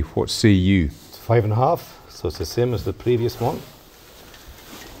 Robbie, what say you? It's 5.5, so it's the same as the previous one.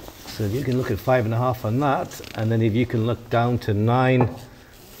 So if you can look at 5.5 on that, and then if you can look down to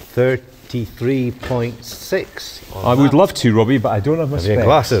 933.6. I would love to, Robbie, but I don't have my specs. Your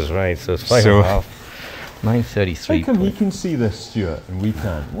glasses, right? So it's 5.5. 933. How come he can see this, Stuart, and we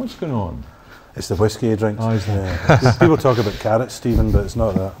can't? What's going on? It's the whiskey he drinks. Oh, is that? People talk about carrots, Stephen, but it's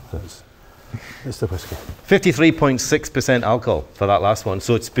not that. It's the whiskey. 53.6% alcohol for that last one.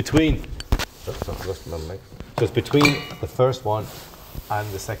 So it's between. So it's between the first one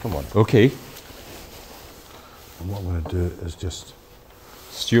and the second one. Okay. And what I'm going to do is just.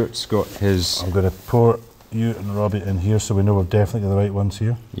 Stuart's got his. I'm going to pour you and Robbie in here so we know we're definitely the right ones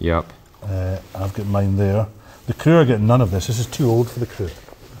here. Yep. I've got mine there. The crew are getting none of this. This is too old for the crew.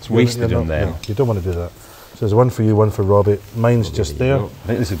 It's wasted on them. No, you don't want to do that. So there's one for you, one for Robbie. Mine's just there. I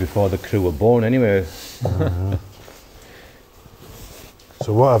think this is before the crew were born anyway.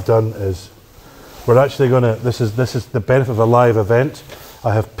 So what I've done is, we're actually going to, this is the benefit of a live event.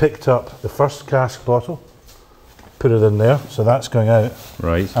 I have picked up the first cask bottle, put it in there, so that's going out.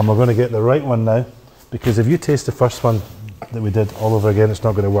 Right. And we're going to get the right one now, because if you taste the first one that we did all over again, it's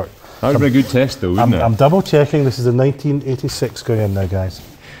not going to work. That would be a good test though, wouldn't it? I'm double checking. This is a 1986 going in now, guys.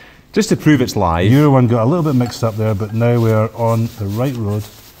 Just to prove it's live. Your one got a little bit mixed up there, but now we are on the right road.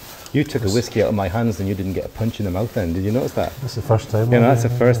 You took a whiskey out of my hands and you didn't get a punch in the mouth then. Did you notice that? That's the first time. Yeah, no, that's the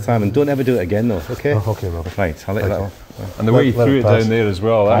first time. And don't ever do it again though, okay? Oh, okay, Robert. Right, I'll let you that. And the way he threw it down there as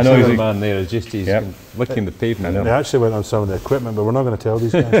well, I that's know the man there is just, he's licking the pavement. They actually went on some of the equipment, but we're not going to tell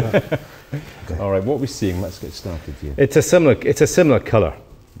these guys that. Okay. All right, what are we seeing? Let's get started here. It's a similar colour.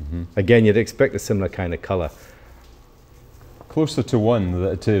 Again, you'd expect a similar kind of colour. Closer to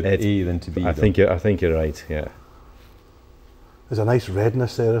one, to A than to B. I think you're right, yeah. There's a nice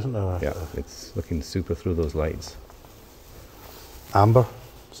redness there, isn't there? Yeah, it's looking super through those lights. Amber,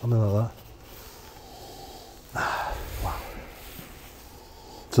 something like that. Wow.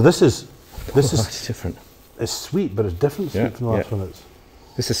 So this is It's different. It's sweet, but it's different sweet from the last one.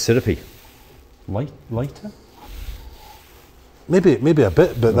 This is syrupy. Lighter? Maybe a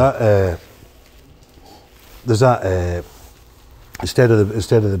bit, but that there's that instead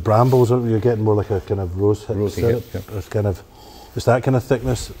of the brambles, you're getting more like a kind of rose syrup. It's that kind of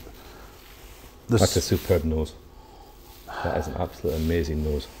thickness. That's a superb nose. That is an absolute amazing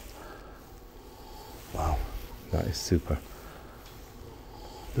nose. Wow, that is super.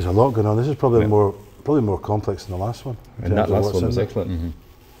 There's a lot going on. This is probably more complex than the last one. And that last one was excellent.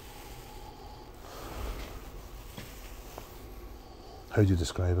 How do you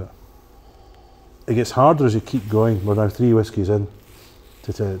describe it? It gets harder as you keep going. We're now 3 whiskies in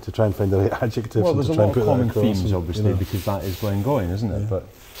to try and find the right adjectives. Well, there's to a try lot and of put common that across, themes, obviously, because that is Glengoyne, isn't it? But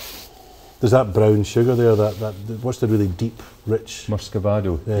there's that brown sugar there. What's the really deep, rich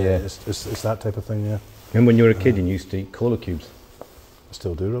Muscovado? Yeah, it's that type of thing. Yeah. And when you were a kid, you used to eat cola cubes. I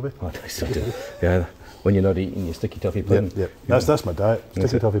still do, Robbie. Oh, I still do. Yeah. When you're not eating your sticky toffee pudding. Yep. That's my diet.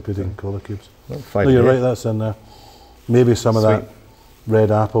 Sticky toffee pudding, cola cubes. Well, no, you're right. That's in there. Maybe some of that Sweet.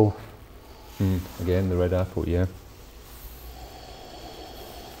 red apple. Again, the red apple, yeah.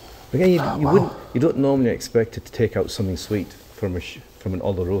 Again, you don't normally expect it to take out something sweet from from an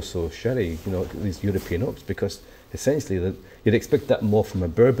Oloroso sherry, you know, these European oaks, because essentially you'd expect that more from a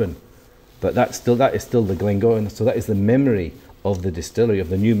bourbon, but that is still the Glengoyne. So that is the memory of the distillery, of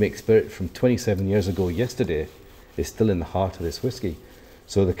the new make spirit from 27 years ago yesterday, is still in the heart of this whiskey.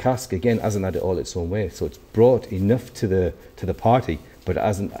 So the cask again hasn't had it all its own way. So it's brought enough to the party, but it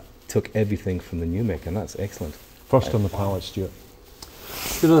hasn't took everything from the new make, and that's excellent. First on the palate, Stuart.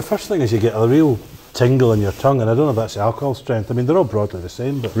 You know, the first thing is you get a real tingle in your tongue, and I don't know if that's the alcohol strength. I mean, they're all broadly the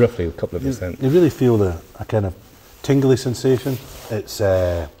same, but Roughly a couple of percent. you really feel a kind of tingly sensation. It's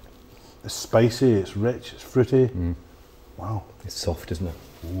spicy, it's rich, it's fruity. Wow. It's soft, isn't it?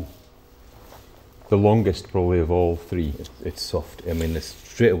 The longest probably of all three. It's soft. I mean,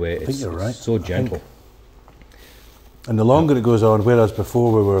 straight away, think it's you're right. so gentle. And the longer it goes on, whereas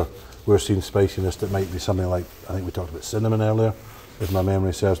before we were seeing spiciness that might be something like, I think we talked about cinnamon earlier, if my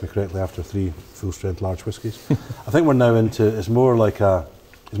memory serves me correctly, after 3 full-strength large whiskies. I think we're now into, it's more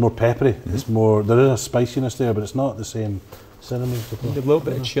peppery. It's more, there is a spiciness there, but it's not the same cinnamon. A little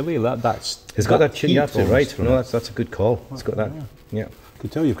bit of chili, that's... It's got that chili, heat absolutely almost right. from No, it. that's a good call. It's got that. Yeah. You can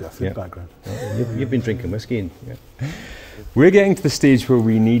tell you've got a food Yeah. background. You've been drinking whiskey. And, We're getting to the stage where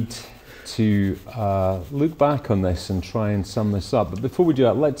we need to look back on this and try and sum this up. But before we do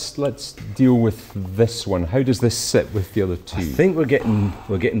that, let's deal with this one. How does this sit with the other two? I think we're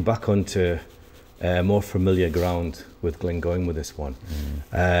getting back onto more familiar ground with Glengoyne with this one,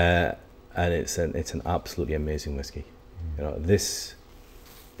 and it's an absolutely amazing whiskey. You know, this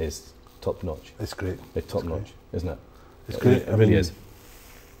is top notch. It's great. It's top notch, isn't it? It's great. It really is.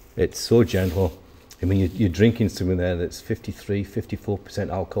 It's so gentle. I mean, you're drinking something there that's 53, 54%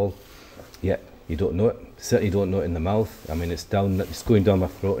 alcohol. Yet you don't know it. Certainly don't know it in the mouth. I mean, it's going down my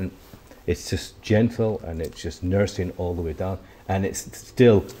throat, and it's just gentle, and it's just nursing all the way down, and it's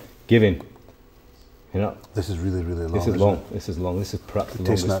still giving. You know, This is really, really long. this is isn't long. it? This is long. This is perhaps the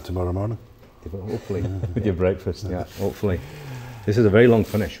Tasting that longest. tomorrow morning. Hopefully, With your breakfast. yeah. Hopefully, this is a very long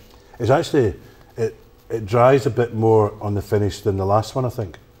finish. It's actually, it dries a bit more on the finish than the last one, I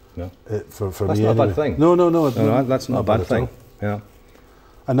think. Yeah. For That's me not a bad anyway. thing. No, That's not a bad at thing. all. Yeah.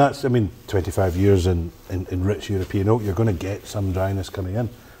 And that's, I mean, 25 years in rich European oak, you're going to get some dryness coming in.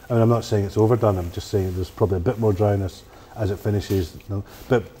 I mean, I'm not saying it's overdone, I'm just saying there's probably a bit more dryness as it finishes. You know.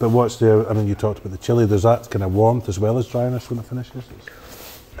 But what's there, I mean, you talked about the chili, there's that kind of warmth as well as dryness when it finishes.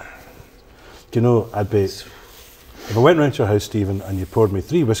 Do you know, if I went round to your house, Stephen, and you poured me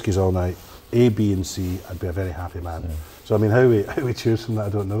 3 whiskies all night, A, B and C, I'd be a very happy man. Yeah. So I mean, how we choose from that, I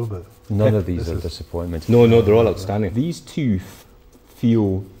don't know, but... None of these are disappointments. No, they're all outstanding. These two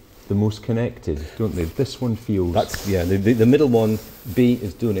feel the most connected, don't they? This one feels... The middle one, B,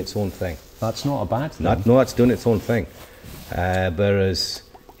 is doing its own thing. That's not a bad thing. No, it's doing its own thing. Whereas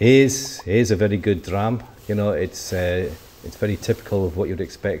A is a very good dram. You know, it's very typical of what you'd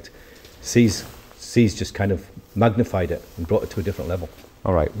expect. C's just kind of magnified it and brought it to a different level.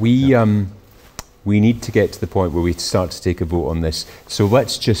 All right, we need to get to the point where we start to take a vote on this. So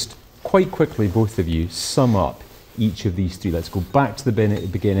let's just quite quickly, both of you, sum up each of these 3. Let's go back to the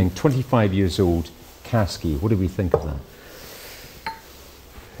beginning. 25 years old, Casky. What do we think of that?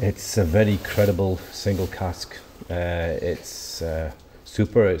 It's a very credible single cask. It's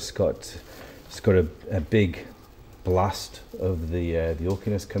super. It's got a big blast of the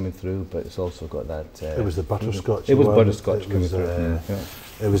oakiness coming through, but it's also got that. It was the butterscotch. It was one. butterscotch It coming was, through. Yeah.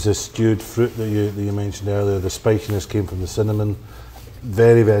 It was the stewed fruit that you mentioned earlier. The spiciness came from the cinnamon.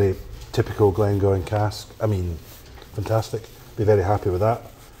 Very, very typical Glengoyne cask. I mean, fantastic. Be very happy with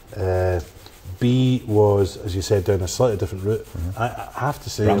that. B was, as you said, down a slightly different route. I have to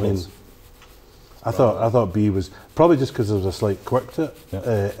say, Brambles. I thought B was probably just because there was a slight quirk to it.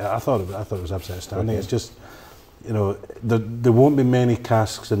 Yeah. I thought it was absolutely outstanding. It's just, you know, there won't be many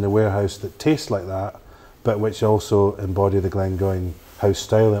casks in the warehouse that taste like that, but which also embody the Glengoyne house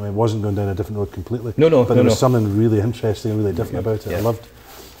style. I mean, it wasn't going down a different road completely. No, but there was something really interesting and really different about it. Yeah.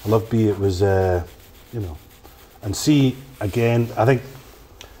 I loved B. It was, you know, and C again. I think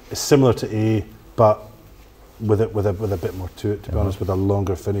it's similar to A, but with a bit more to it. To be honest, with a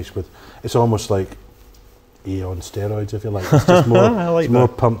longer finish. It's almost like A on steroids, if you like. It's just more, more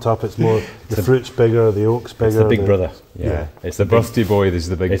pumped up. It's more the fruit's bigger, the oak's bigger. It's the big brother. Yeah, it's the birthday boy. This is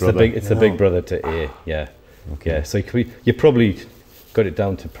the big brother. It's the big brother to A. Yeah. Okay. Yeah. So you probably got it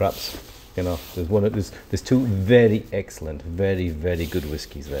down to perhaps, you know, there's 2 very excellent, very, very good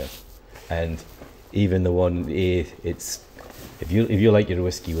whiskies there, and even the one A, it's if you like your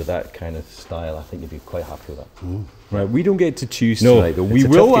whiskey with that kind of style, I think you'd be quite happy with that. Right, we don't get to choose No, tonight, though. it's We a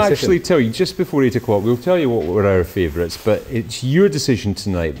will tough actually decision. tell you just before 8 o'clock. We'll tell you what were our favourites, but it's your decision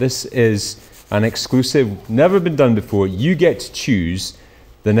tonight. This is an exclusive, never been done before. You get to choose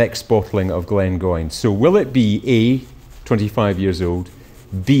the next bottling of Glengoyne. So will it be A, 25 years old,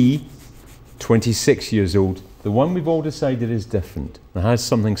 B, 26 years old? The one we've all decided is different and has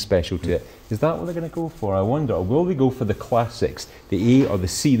something special to it. Is that what they're going to go for? I wonder. Or will they go for the classics, the A or the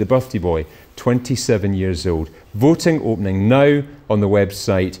C, the birthday boy, 27 years old? Voting opening now on the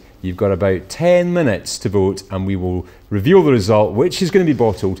website. You've got about 10 minutes to vote, and we will reveal the result, which is going to be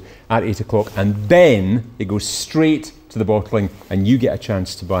bottled at 8 o'clock, and then it goes straight to the bottling and you get a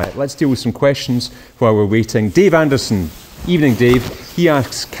chance to buy it. Let's deal with some questions while we're waiting. Dave Anderson. Evening, Dave. He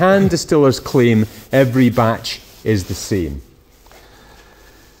asks, can distillers claim every batch is the same?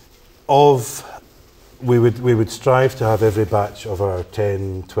 We would strive to have every batch of our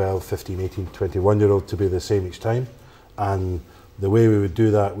 10, 12, 15, 18, 21-year-old to be the same each time. And the way we would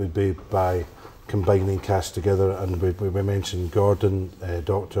do that would be by combining casks together. And we mentioned Gordon,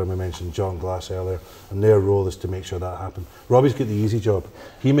 Doctor, and we mentioned John Glass earlier, and their role is to make sure that happens. Robbie's got the easy job.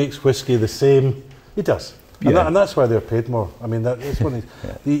 He makes whiskey the same. He does. And that's why they're paid more. I mean, that's one.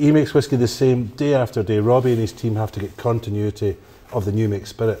 He makes whiskey the same day after day. Robbie and his team have to get continuity of the new make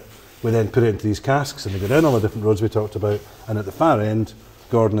spirit. We then put it into these casks and they go down all the different roads we talked about. And at the far end,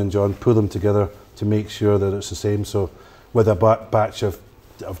 Gordon and John pull them together to make sure that it's the same. So with a batch of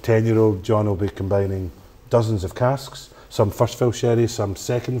 10-year-old, John will be combining dozens of casks, some first fill sherry, some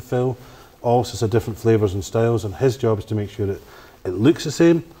second fill, all sorts of different flavours and styles. And his job is to make sure that it looks the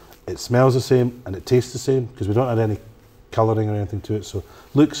same, it smells the same, and it tastes the same, because we don't add any colouring or anything to it. So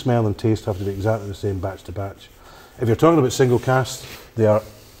look, smell and taste have to be exactly the same batch to batch. If you're talking about single casks,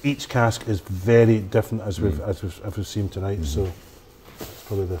 each cask is very different as we've seen tonight. So it's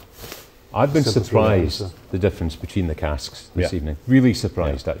probably the I've been simplest way to surprised answer. the difference between the casks this evening. Really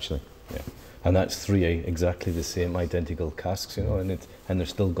surprised, actually. Yeah, and that's three exactly the same identical casks, you know, and they're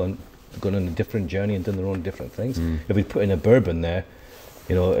still gone on a different journey and done their own different things. If we put in a bourbon there,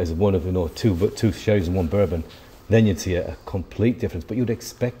 you know, as one of two sherries and one bourbon, then you'd see a complete difference. But you'd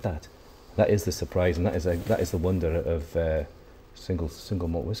expect that. That is the surprise, and that is the wonder of single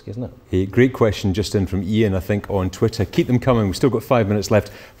malt whiskey, isn't it? Hey, great question just in from Ian, I think, on Twitter. Keep them coming. We've still got 5 minutes left.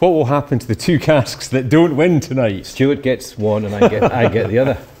 What will happen to the two casks that don't win tonight? Stuart gets one, and I get the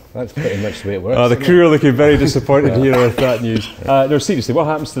other. That's pretty much the way it works. The crew are looking very disappointed here with that news. No, seriously, what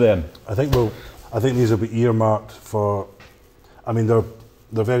happens to them? I think these will be earmarked for. I mean, they're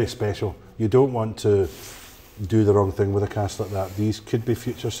very special. You don't want to do the wrong thing with a cask like that. These could be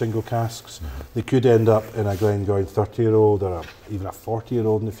future single casks. They could end up in a Glengoyne 30-year-old or even a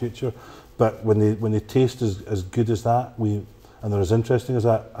 40-year-old in the future. But when they taste as good as that, and they're as interesting as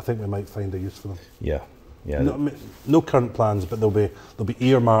that, I think we might find a use for them. Yeah. No current plans, but they'll be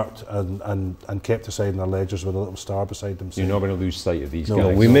earmarked and kept aside in our ledgers with a little star beside them. You're not going to lose sight of these No,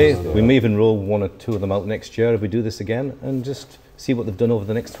 guys. We may even roll one or two of them out next year if we do this again, and just see what they've done over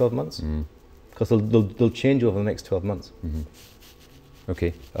the next 12 months. Because they'll change over the next 12 months.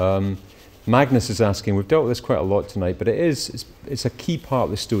 Okay. Magnus is asking, we've dealt with this quite a lot tonight, but it's a key part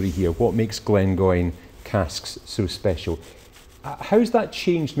of the story here. What makes Glengoyne casks so special? How's that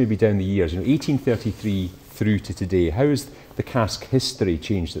changed maybe down the years? 1833 through to today. How has the cask history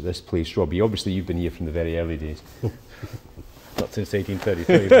changed at this place, Robbie? Obviously, you've been here from the very early days. Not since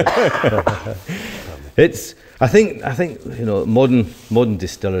 1833. I think you know, modern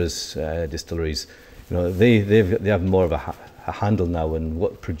distilleries, you know, they have more of a handle now on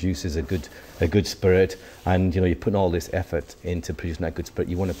what produces a good spirit, and you know, you're putting all this effort into producing that good spirit.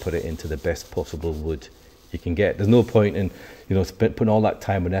 You want to put it into the best possible wood you can get. There's no point in, you know, putting all that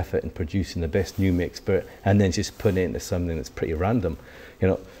time and effort in producing the best new make spirit and then just putting it into something that's pretty random, you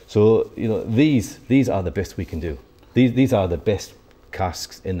know. So you know, these are the best we can do. These are the best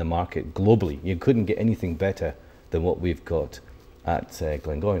casks in the market globally. You couldn't get anything better than what we've got at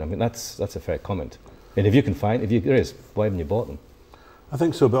Glengoyne. I mean, that's a fair comment. And if there is, why haven't you bought them? I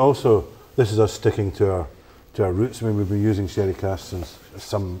think so, but also this is us sticking to our roots. I mean, we've been using sherry casks since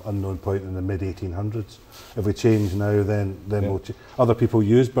some unknown point in the mid 1800s. If we change now, then we'll change. Other people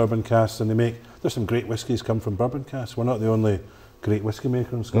use bourbon casks, and there's some great whiskies come from bourbon casks. We're not the only great whiskey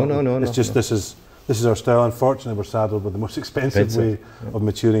maker in Scotland. No. It's just this is our style. Unfortunately, we're saddled with the most expensive way of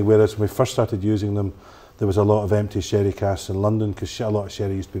maturing. Whereas when we first started using them, there was a lot of empty sherry casks in London, because a lot of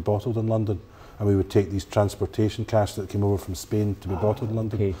sherry used to be bottled in London, and we would take these transportation casks that came over from Spain to be bottled in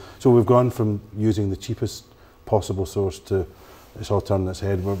London. Okay. So we've gone from using the cheapest possible source to it's all turned its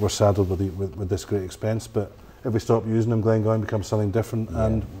head. We're saddled with this great expense, but if we stop using them, Glengoyne becomes something different,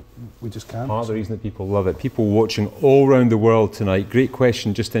 and we just can't. Part of the reason that people love it. People watching all around the world tonight. Great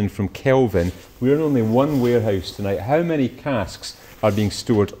question just in from Kelvin. We're in only one warehouse tonight. How many casks are being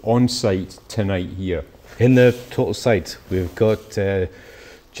stored on site tonight here? In the total site, we've got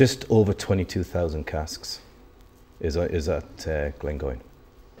just over 22,000 casks is at Glengoyne.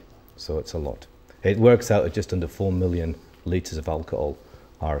 So it's a lot. It works out at just under 4 million litres of alcohol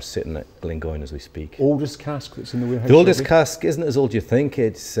are sitting at Glengoyne as we speak. Oldest cask that's in the warehouse? The oldest cask isn't as old as you think.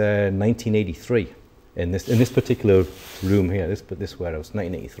 It's 1983 in this particular room here, this warehouse,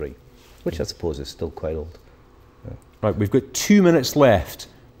 1983, which I suppose is still quite old. Yeah. Right, we've got 2 minutes left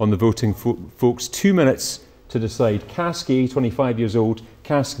on the voting, folks. 2 minutes to decide. Cask A, 25 years old.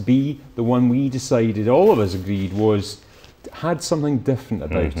 Cask B, the one we decided, all of us agreed, had something different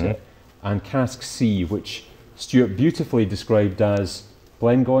about it. And Cask C, which Stuart beautifully described as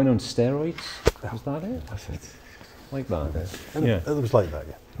Glengoyne on steroids. Was that it? That's it. Like that? Yeah. It was like that,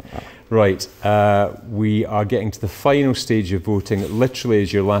 yeah. Right, we are getting to the final stage of voting. It literally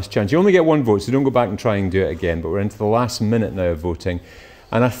is your last chance. You only get one vote, so don't go back and try and do it again, but we're into the last minute now of voting.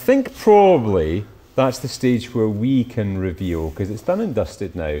 And I think probably that's the stage where we can reveal, because it's done and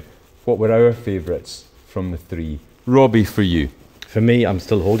dusted now, what were our favourites from the three. Robbie, for you. For me, I'm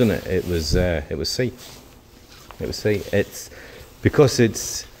still holding it. It was C. It was C. It's because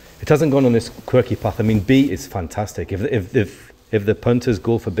it hasn't gone on this quirky path. I mean, B is fantastic. If the punters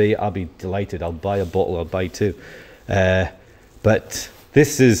go for B, I'll be delighted. I'll buy a bottle. I'll buy two. But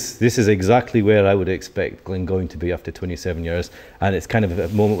this is exactly where I would expect Glengoyne to be after 27 years. And it's kind of a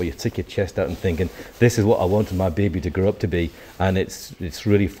moment where you stick your chest out and thinking, this is what I wanted my baby to grow up to be. And it's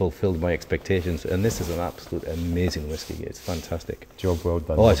really fulfilled my expectations. And this is an absolute amazing whiskey. It's fantastic. Job well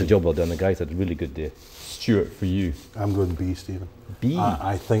done. Oh, it's a job well done. The guys had a really good day. Stuart, for you. I'm going B, Stephen. B?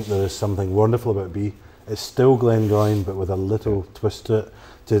 I think there is something wonderful about B. It's still Glengoyne, but with a little twist to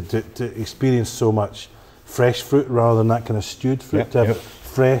it. To experience so much fresh fruit rather than that kind of stewed fruit, to have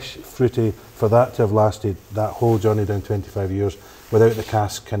fresh, fruity, for that to have lasted that whole journey down 25 years without the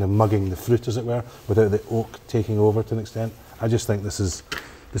cask kind of mugging the fruit, as it were, without the oak taking over to an extent. I just think this is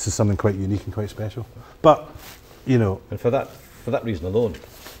something quite unique and quite special. But, you know, and for that reason alone,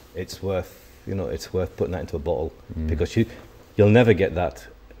 it's worth putting that into a bottle, because you'll never get that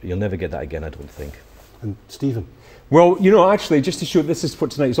again, I don't think. And Stephen? Well, you know, actually, just to show this is what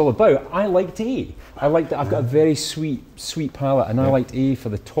tonight is all about, I liked A. I liked that. I've got a very sweet palate, and I liked A for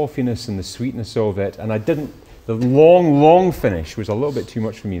the toffiness and the sweetness of it. And I didn't. The long finish was a little bit too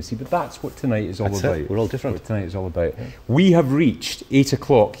much for me to see, but that's what tonight is all about. We're all different. That's what tonight is all about. Yeah. We have reached 8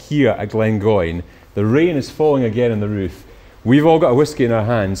 o'clock here at Glengoyne. The rain is falling again on the roof. We've all got a whiskey in our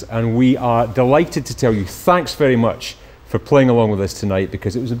hands, and we are delighted to tell you thanks very much for playing along with us tonight,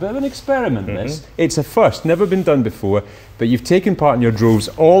 because it was a bit of an experiment, this. It's a first, never been done before, but you've taken part in your droves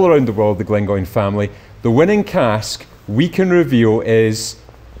all around the world, the Glengoyne family. The winning cask we can reveal is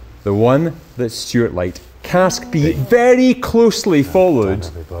the one that Stuart liked. Cask B, very closely followed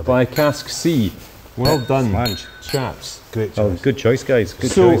by Cask C. Well done, chaps. Great choice. Oh, good choice, guys.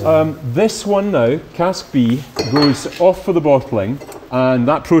 Good choice. So this one now, Cask B, goes off for the bottling, and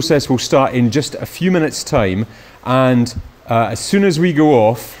that process will start in just a few minutes' time. And as soon as we go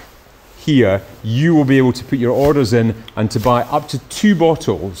off here, you will be able to put your orders in and to buy up to 2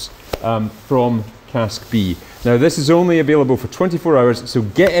 bottles from Cask B. Now, this is only available for 24 hours, so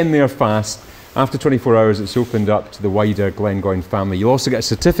get in there fast. After 24 hours, it's opened up to the wider Glengoyne family. You'll also get a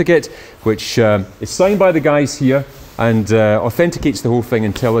certificate, which is signed by the guys here and authenticates the whole thing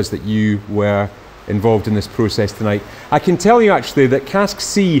and tell us that you were involved in this process tonight. I can tell you actually that Cask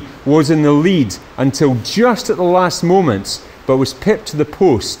C was in the lead until just at the last moments, but was pipped to the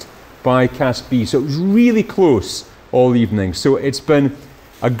post by Cask B. So it was really close all evening. So it's been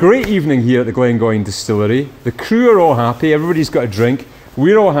a great evening here at the Glengoyne distillery. The crew are all happy, everybody's got a drink.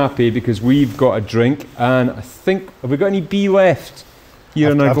 We're all happy because we've got a drink, and I think, have we got any B left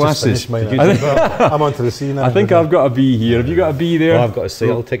here in our glasses? I'm on to the C now. I think I've got a B here. Have you got a B there? Well, I've got a C.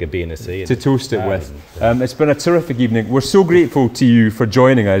 I'll take a B and a C. To toast it with. It's been a terrific evening. We're so grateful to you for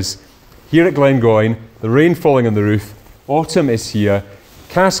joining us here at Glengoyne. The rain falling on the roof. Autumn is here.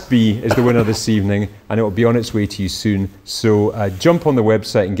 Cask B is the winner this evening, and it will be on its way to you soon. So jump on the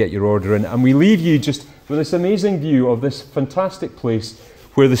website and get your order in. And we leave you just with this amazing view of this fantastic place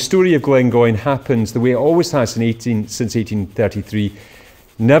where the story of Glengoyne happens the way it always has since 1833.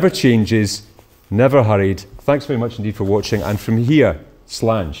 Never changes, never hurried. Thanks very much indeed for watching. And from here,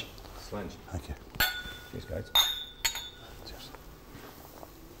 Slange. Slange. Thank you. Cheers, guys. Cheers.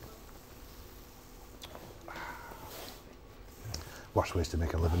 Worst ways to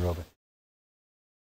make a living, Robbie.